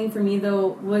another big thing for me, though,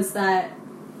 was that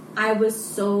I was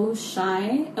so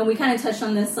shy, and we kind of touched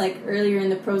on this, like, earlier in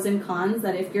the pros and cons,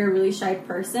 that if you're a really shy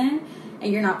person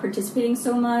and you're not participating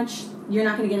so much, you're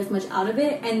not going to get as much out of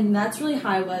it, and that's really how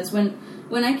I was. When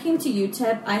I came to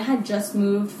UTEP, I had just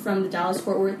moved from the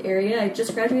Dallas-Fort Worth area. I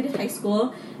just graduated high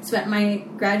school, spent my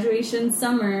graduation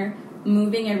summer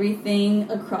moving everything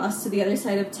across to the other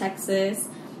side of Texas,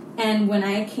 and when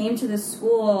I came to this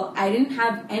school, I didn't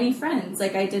have any friends.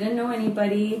 Like, I didn't know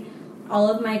anybody. All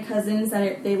of my cousins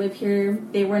they live here,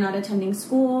 they were not attending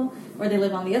school, or they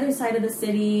live on the other side of the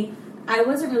city. I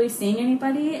wasn't really seeing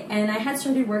anybody, and I had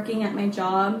started working at my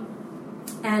job,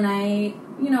 and I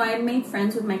made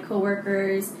friends with my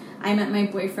coworkers. I met my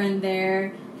boyfriend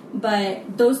there,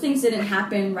 but those things didn't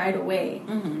happen right away.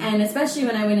 And especially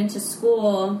when I went into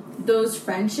school, those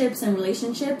friendships and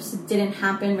relationships didn't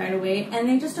happen right away, and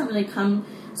they just don't really come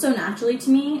so naturally to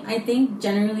me. I think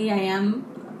generally I am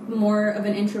more of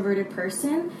an introverted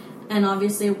person, and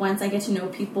obviously once I get to know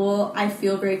people, I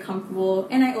feel very comfortable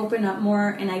and I open up more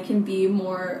and I can be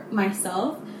more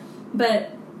myself.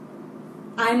 But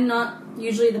I'm not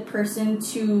usually the person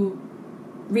to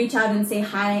reach out and say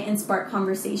hi and spark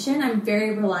conversation. I'm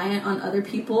very reliant on other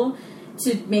people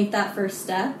to make that first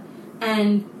step,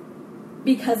 and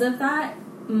because of that,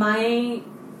 my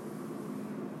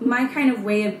kind of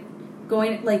way of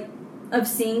going, like, of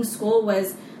seeing school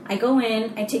was, I go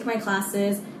in, I take my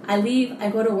classes, I leave, I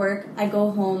go to work, I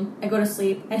go home, I go to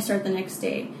sleep, I start the next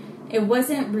day. It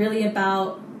wasn't really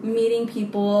about meeting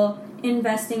people,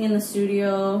 investing in the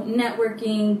studio,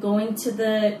 networking, going to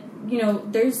the,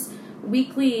 there's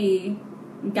weekly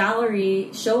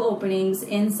gallery show openings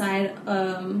inside,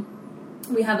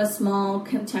 we have a small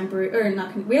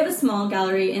we have a small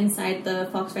gallery inside the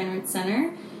Fox Fine Arts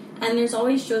Center, and there's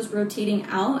always shows rotating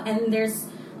out, and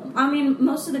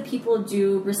most of the people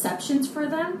do receptions for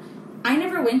them. I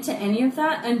never went to any of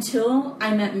that until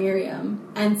I met Miriam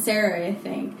and Sarah, I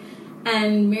think.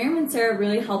 And Miriam and Sarah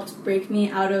really helped break me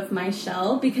out of my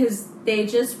shell, because they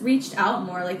just reached out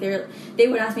more. Like, they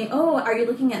would ask me, oh, are you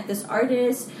looking at this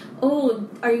artist? Oh,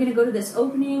 are you going to go to this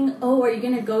opening? Oh, are you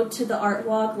going to go to the art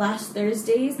walk last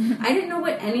Thursdays? I didn't know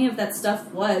what any of that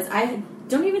stuff was. I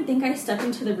don't even think I stepped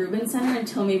into the Rubin Center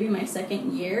until maybe my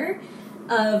second year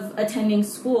of attending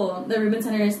school. The Rubin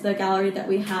Center is the gallery that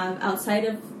we have outside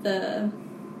of the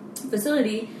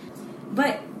facility.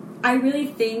 But I really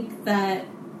think that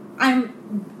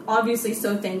I'm obviously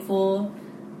so thankful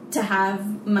to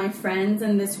have my friends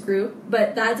in this group,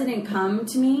 but that didn't come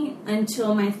to me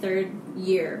until my third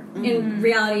year. In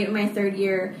reality, my third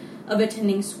year of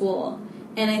attending school.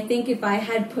 And I think if I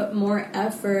had put more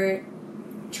effort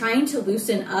trying to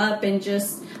loosen up and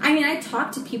just, I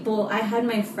talked to people, I had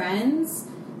my friends,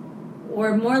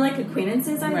 or more like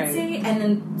acquaintances, I would say, and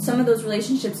then some of those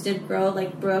relationships did grow,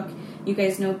 like Brooke, you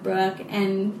guys know Brooke,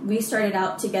 and we started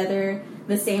out together,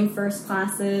 the same first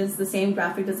classes, the same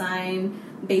graphic design,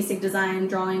 basic design,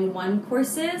 drawing 1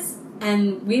 courses,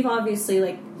 and we've obviously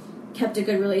like kept a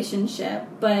good relationship,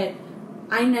 but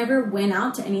I never went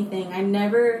out to anything.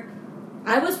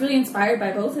 I was really inspired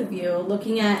by both of you,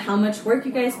 looking at how much work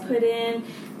you guys put in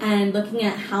and looking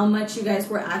at how much you guys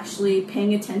were actually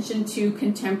paying attention to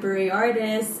contemporary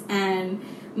artists and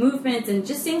movements, and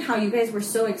just seeing how you guys were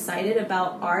so excited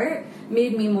about art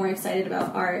made me more excited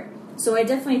about art. So I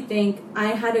definitely think I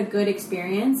had a good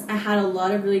experience. I had a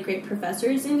lot of really great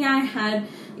professors, and yeah, I had,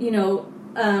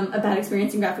 a bad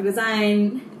experience in graphic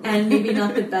design and maybe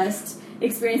not the best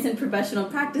experience in professional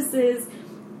practices.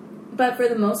 But for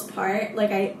the most part,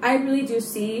 like I really do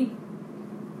see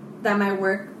that my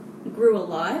work grew a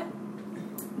lot,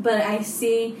 but I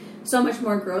see so much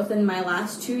more growth in my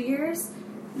last 2 years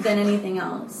than anything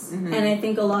else. Mm-hmm. And I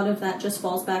think a lot of that just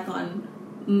falls back on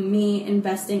me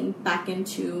investing back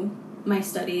into my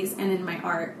studies and in my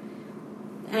art.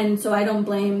 And so I don't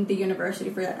blame the university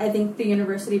for that. I think the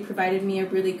university provided me a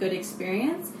really good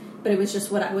experience, but it was just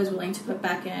what I was willing to put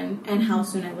back in and how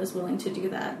soon I was willing to do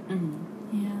that.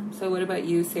 Mm-hmm. Yeah. So what about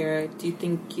you, Sarah? Do you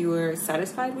think you were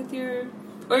satisfied with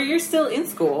or you're still in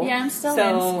school? Yeah, I'm still in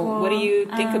school. So what do you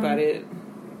think about it?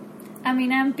 I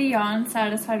mean, I'm beyond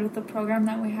satisfied with the program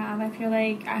that we have. I feel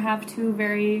like I have 2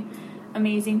 very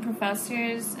amazing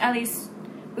professors, at least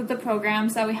with the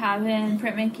programs that we have in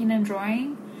printmaking and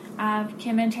drawing. I have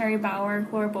Kim and Terry Bauer,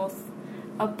 who are both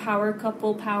a power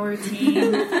couple, power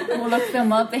team. We'll look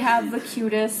them up. They have the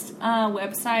cutest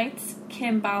websites.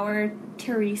 Kim Bauer,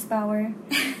 Therese Bauer,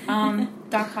 .com,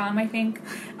 I think.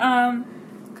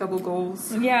 Couple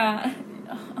goals. Yeah,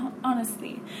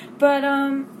 honestly. But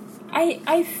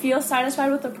I feel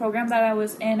satisfied with the program that I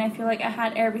was in. I feel like I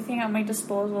had everything at my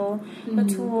disposal. Mm-hmm. The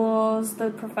tools,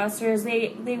 the professors,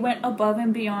 they went above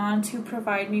and beyond to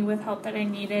provide me with help that I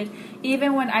needed.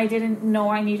 Even when I didn't know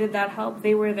I needed that help,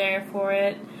 they were there for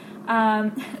it. I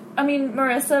mean,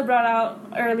 Marissa brought out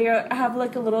earlier, I have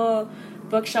like a little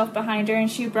bookshelf behind her,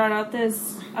 and she brought out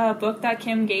this book that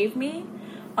Kim gave me.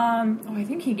 I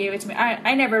think he gave it to me.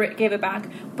 I never gave it back,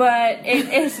 but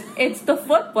it's the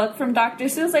Foot book from Dr.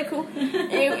 Seuss. Like,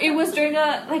 it was during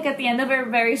at the end of a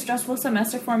very stressful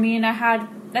semester for me, and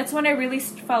that's when I really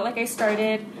felt like I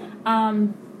started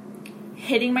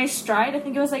hitting my stride. I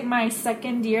think it was like my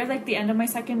second year, like the end of my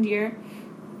second year,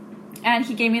 and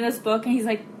he gave me this book, and he's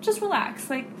like, just relax,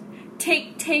 like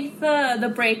take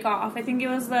the break off. I think it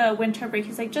was the winter break.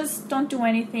 He's like, just don't do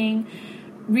anything.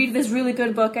 Read this really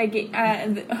good book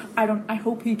I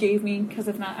hope he gave me, because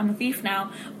if not, I'm a thief now.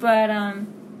 But I'm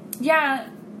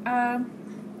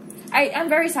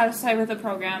very satisfied with the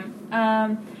program.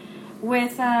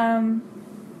 With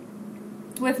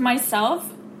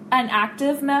myself, an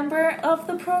active member of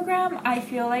the program, I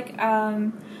feel like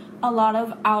a lot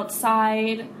of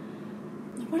outside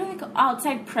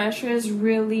pressures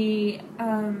really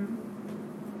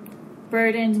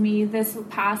burdened me this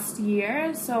past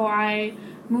year. So I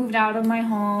moved out of my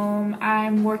home.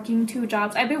 I'm working 2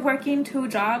 jobs. I've been working 2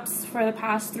 jobs for the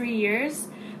past 3 years.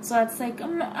 So that's like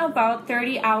about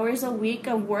 30 hours a week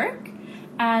of work,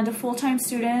 and a full-time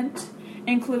student,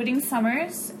 including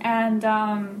summers, and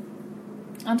on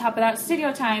top of that,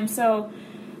 studio time. So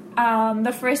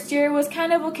the first year was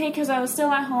kind of okay because I was still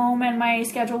at home and my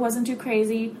schedule wasn't too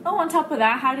crazy. Oh, on top of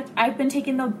that, I've been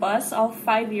taking the bus all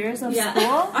 5 years of school.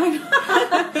 I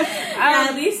know.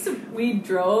 At least we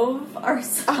drove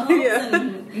ourselves.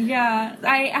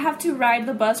 I have to ride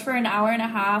the bus for an hour and a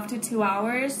half to 2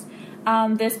 hours.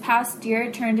 This past year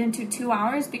it turned into 2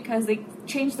 hours because they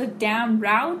changed the damn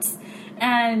routes,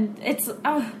 and it's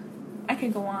I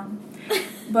could go on.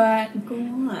 But go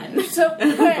on. So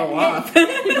go off.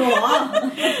 Go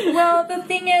off. Well, the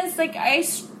thing is, like, I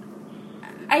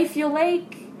feel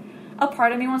like a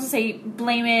part of me wants to say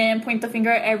blame it and point the finger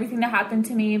at everything that happened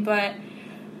to me, but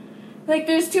like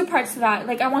there's 2 parts to that.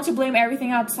 Like, I want to blame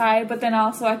everything outside, but then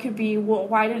also I could be, well,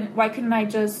 why couldn't I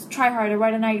just try harder?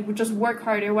 Why didn't I just work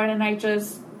harder? Why didn't I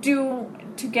just do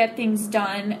to get things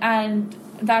done? And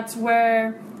that's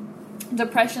where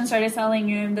depression started setting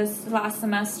in this last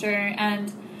semester,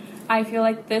 and I feel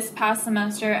like this past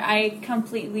semester I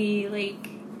completely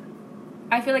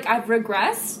I feel like I've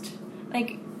regressed.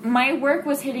 Like, my work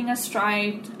was hitting a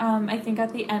stride. I think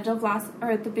at the end of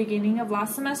at the beginning of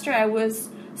last semester I was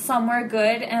somewhere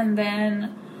good, and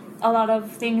then a lot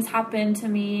of things happened to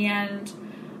me and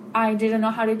I didn't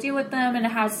know how to deal with them, and I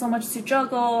had so much to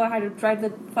juggle. I had to drive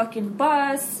the fucking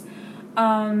bus,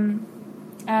 and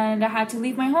I had to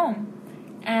leave my home.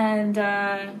 And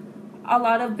a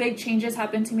lot of big changes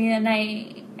happened to me, and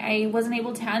I wasn't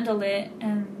able to handle it,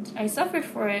 and I suffered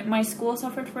for it. My school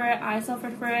suffered for it. I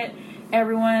suffered for it.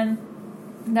 Everyone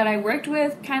that I worked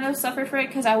with kind of suffered for it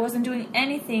because I wasn't doing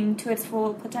anything to its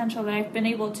full potential that I've been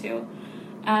able to.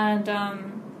 And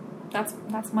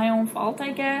that's my own fault,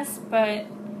 I guess, but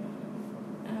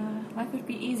life would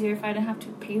be easier if I didn't have to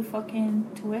pay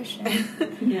fucking tuition.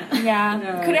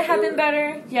 Yeah. Could it have been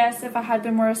better? Yes, if I had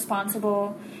been more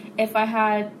responsible, if I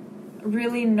had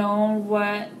really known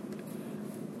what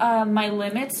my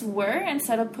limits were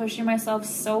instead of pushing myself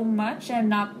so much and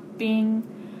not being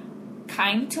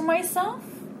kind to myself,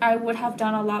 I would have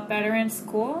done a lot better in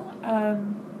school.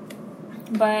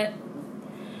 But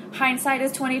hindsight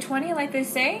is 20/20, like they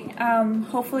say.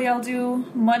 Hopefully I'll do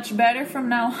much better from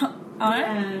now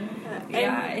on.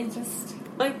 Yeah, it just...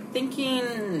 Like,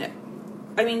 thinking...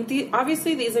 I mean,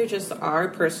 obviously these are just our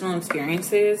personal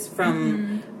experiences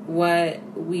from what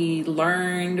we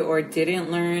learned or didn't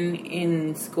learn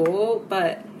in school,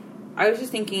 but I was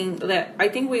just thinking that I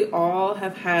think we all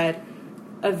have had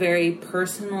a very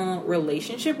personal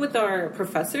relationship with our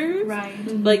professors. Right.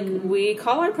 Like, we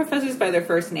call our professors by their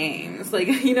first names. Like,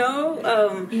 you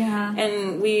know? Yeah.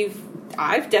 And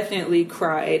I've definitely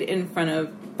cried in front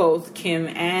of both Kim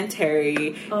and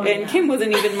Terry. Kim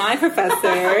wasn't even my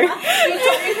professor. You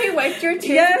told me he wiped your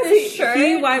tears with his shirt?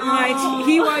 He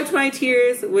wiped my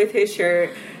tears with his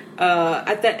shirt.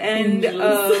 At the end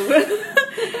of...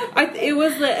 it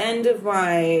was the end of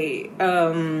my...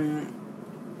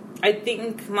 I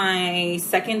think my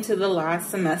second to the last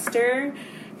semester,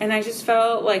 and I just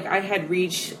felt like I had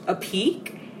reached a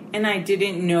peak and I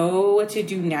didn't know what to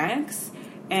do next,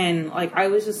 and like I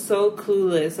was just so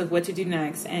clueless of what to do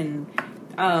next. And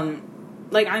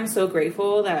like, I'm so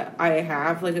grateful that I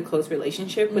have like a close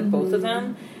relationship with both of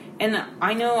them. And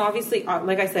I know, obviously,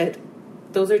 like I said,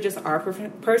 those are just our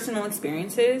personal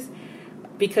experiences,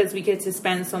 because we get to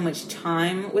spend so much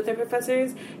time with our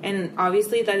professors. And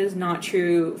obviously that is not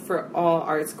true for all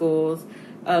art schools.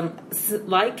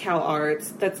 Like Cal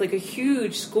Arts, that's like a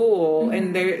huge school,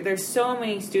 and there's so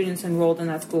many students enrolled in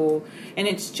that school, and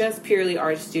it's just purely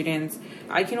art students.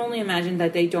 I can only imagine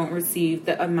that they don't receive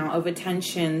the amount of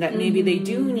attention that maybe they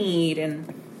do need.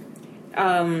 And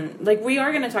like, we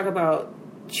are going to talk about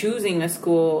choosing a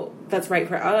school that's right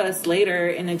for us later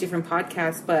in a different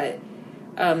podcast, but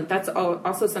that's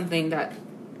also something that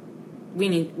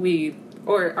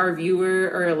or our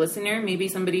viewer or a listener, maybe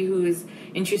somebody who is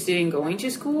interested in going to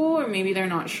school, or maybe they're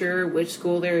not sure which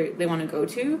school they want to go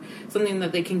to, something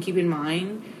that they can keep in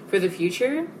mind for the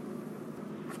future.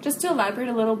 Just to elaborate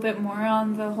a little bit more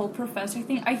on the whole professor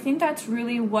thing, I think that's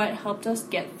really what helped us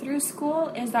get through school,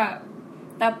 is that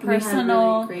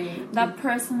personal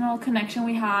connection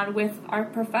we had with our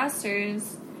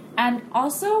professors. And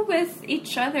also with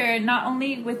each other, not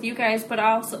only with you guys, but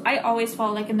I always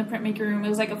felt like in the printmaking room, it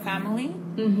was like a family.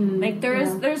 Like,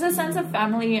 there's a sense of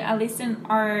family, at least in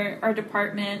our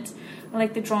department,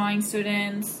 like the drawing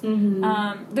students.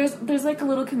 There's like a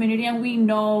little community, and we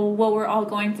know what we're all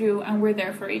going through, and we're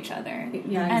there for each other.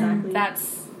 Yeah, and exactly.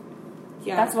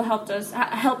 that's what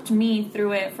helped me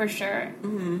through it, for sure.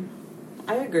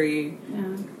 I agree.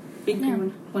 Yeah.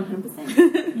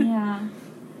 100%. Yeah.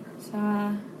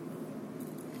 So...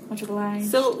 much obliged.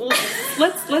 So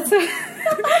let's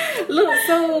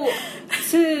so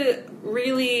to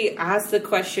really ask the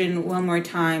question one more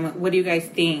time, what do you guys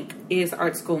think? Is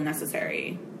art school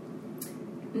necessary?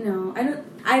 No,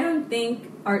 I don't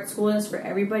think art school is for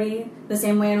everybody. The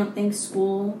same way I don't think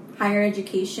higher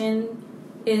education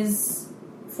is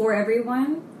for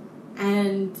everyone,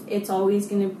 and it's always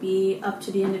going to be up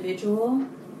to the individual.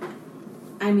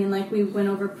 I mean, like, we went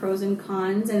over pros and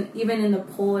cons, and even in the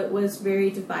poll, it was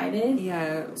very divided.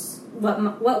 Yeah.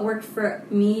 What worked for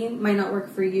me might not work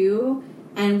for you,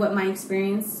 and what my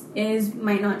experience is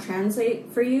might not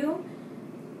translate for you.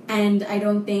 And I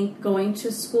don't think going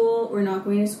to school or not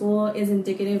going to school is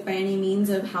indicative by any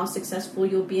means of how successful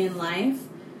you'll be in life.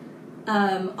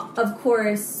 Of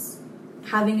course,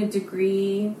 having a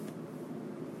degree,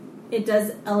 it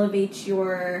does elevate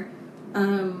your...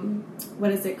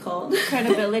 what is it called?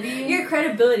 Credibility. Your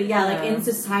credibility, yeah, like in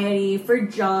society, for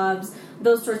jobs,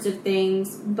 those sorts of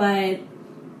things. But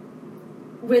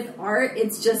with art,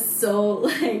 it's just so,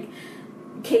 like,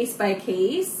 case by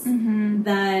case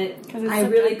that I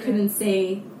really couldn't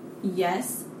say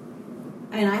yes.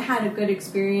 And I had a good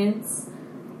experience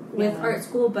with art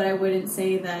school, but I wouldn't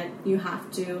say that you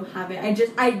have to have it.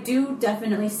 I do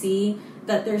definitely see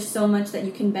that there's so much that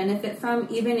you can benefit from,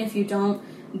 even if you don't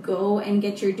go and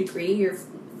get your degree, your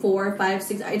 4, 5,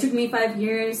 6. It took me 5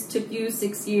 years, took you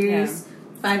 6 years,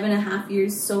 5.5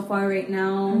 years so far right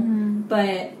now.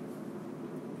 But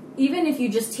even if you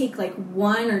just take like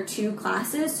 1 or 2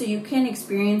 classes so you can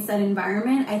experience that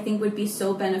environment, I think would be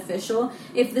so beneficial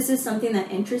if this is something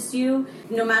that interests you,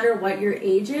 no matter what your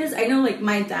age is. I know like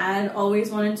my dad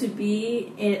always wanted to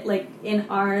be in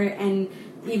art and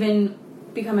even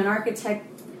become an architect,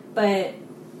 but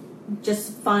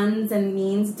just funds and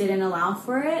means didn't allow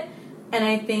for it. And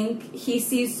I think he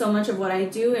sees so much of what I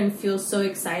do and feels so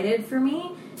excited for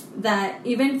me that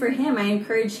even for him, I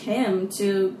encourage him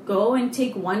to go and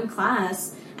take 1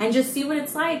 class and just see what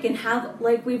it's like and have,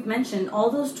 like we've mentioned, all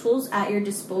those tools at your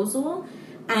disposal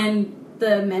and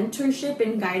the mentorship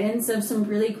and guidance of some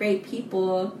really great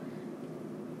people,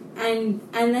 and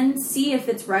then see if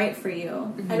it's right for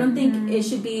you. I don't think it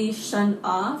should be shunned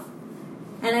off.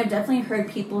 And I've definitely heard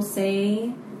people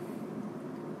say,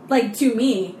 like, to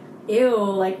me, ew,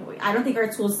 like, I don't think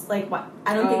art school's, like, what?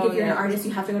 I don't think if you're an artist,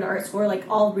 you have to go to art school. Like,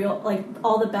 all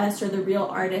the best or the real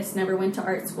artists never went to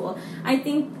art school. I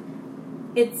think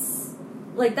it's,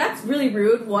 like, that's really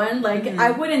rude, one. Like, I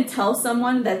wouldn't tell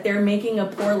someone that they're making a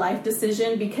poor life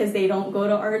decision because they don't go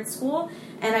to art school.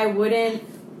 And I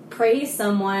wouldn't praise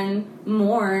someone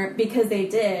more because they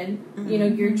did. You know,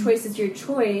 your choice is your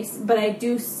choice. But I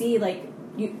do see,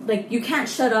 you can't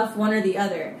shut off one or the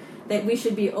other. That we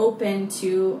should be open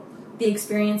to the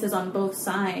experiences on both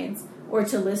sides, or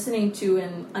to listening to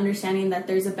and understanding that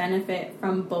there's a benefit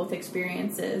from both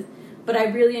experiences. But I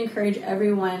really encourage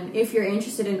everyone, if you're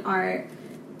interested in art,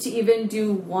 to even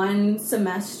do 1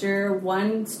 semester,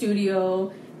 1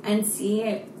 studio, and see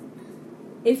it.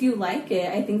 If you like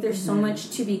it, I think there's so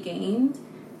much to be gained.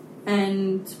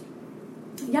 And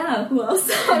yeah, who else?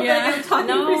 Yeah,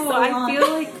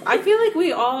 I feel like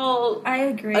we all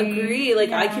agree.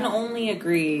 Like, I can only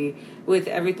agree with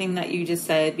everything that you just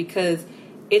said, because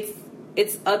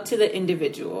it's up to the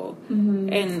individual.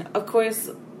 And of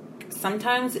course,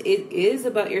 sometimes it is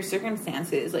about your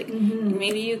circumstances. Like,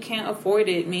 maybe you can't afford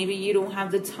it, maybe you don't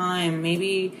have the time,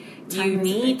 maybe you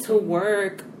need to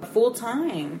work full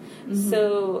time.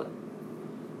 So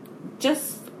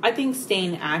just, I think,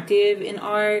 staying active in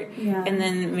art, and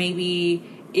then maybe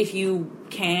if you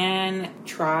can,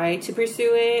 try to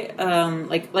pursue it,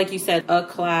 like you said, a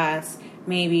class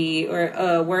maybe, or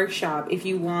a workshop if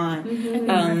you want,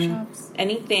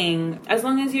 anything, as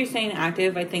long as you're staying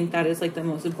active. I think that is like the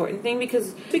most important thing,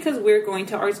 because we're going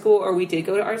to art school, or we did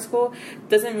go to art school,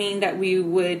 doesn't mean that we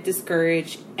would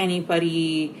discourage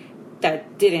anybody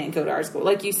that didn't go to art school.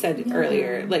 Like you said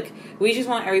earlier, like, we just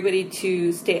want everybody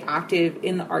to stay active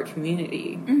in the art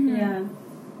community.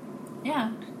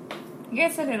 Yeah, you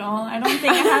guys said it all. I don't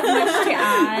think I have much to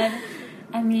add.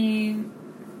 I mean,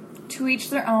 to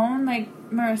each their own. Like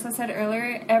Marissa said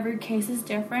earlier, every case is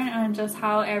different, and just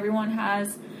how everyone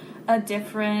has a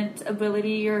different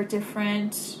ability or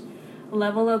different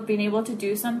level of being able to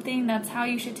do something, that's how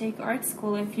you should take art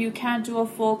school. If you can't do a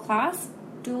full class,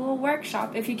 do a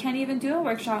workshop. If you can't even do a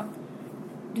workshop,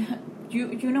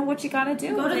 you know what you gotta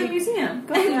do. Go to the museum.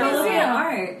 Go to the museum.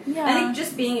 Art. Yeah. I think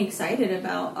just being excited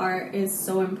about art is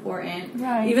so important.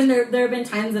 Right. Even there have been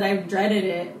times that I've dreaded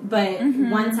it, but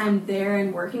once I'm there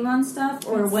and working on stuff,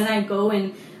 or when I go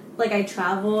and, like, I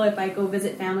travel, if I go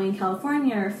visit family in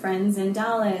California or friends in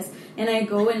Dallas, and I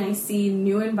go and I see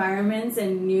new environments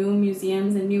and new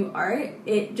museums and new art,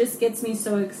 it just gets me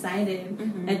so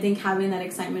excited. I think having that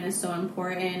excitement is so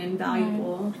important and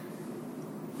valuable.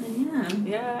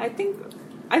 Yeah, I think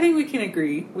we can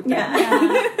agree with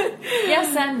that.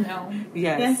 Yes and no.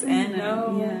 Yes and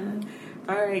no. Yeah.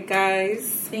 All right, guys.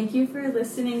 Thank you for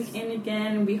listening in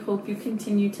again. We hope you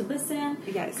continue to listen.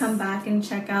 Yes. Come back and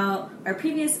check out our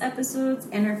previous episodes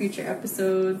and our future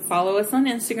episodes. Follow us on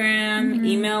Instagram.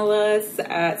 Email us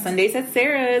at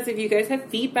Sundays@Sarah's if you guys have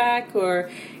feedback,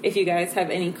 or if you guys have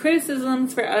any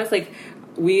criticisms for us. Like,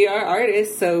 we are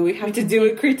artists, so we have to do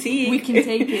a critique. We can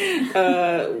take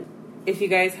it. If you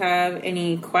guys have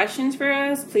any questions for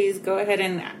us, please go ahead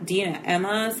and DM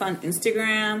us on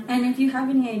Instagram. And if you have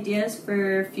any ideas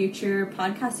for future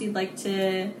podcasts you'd like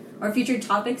to, or future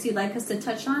topics you'd like us to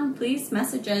touch on, please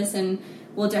message us, and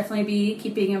we'll definitely be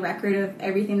keeping a record of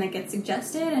everything that gets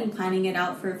suggested and planning it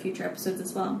out for future episodes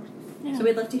as well. So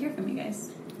we'd love to hear from you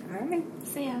guys. All right.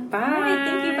 See ya. Bye. All right,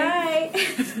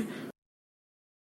 thank you. Bye.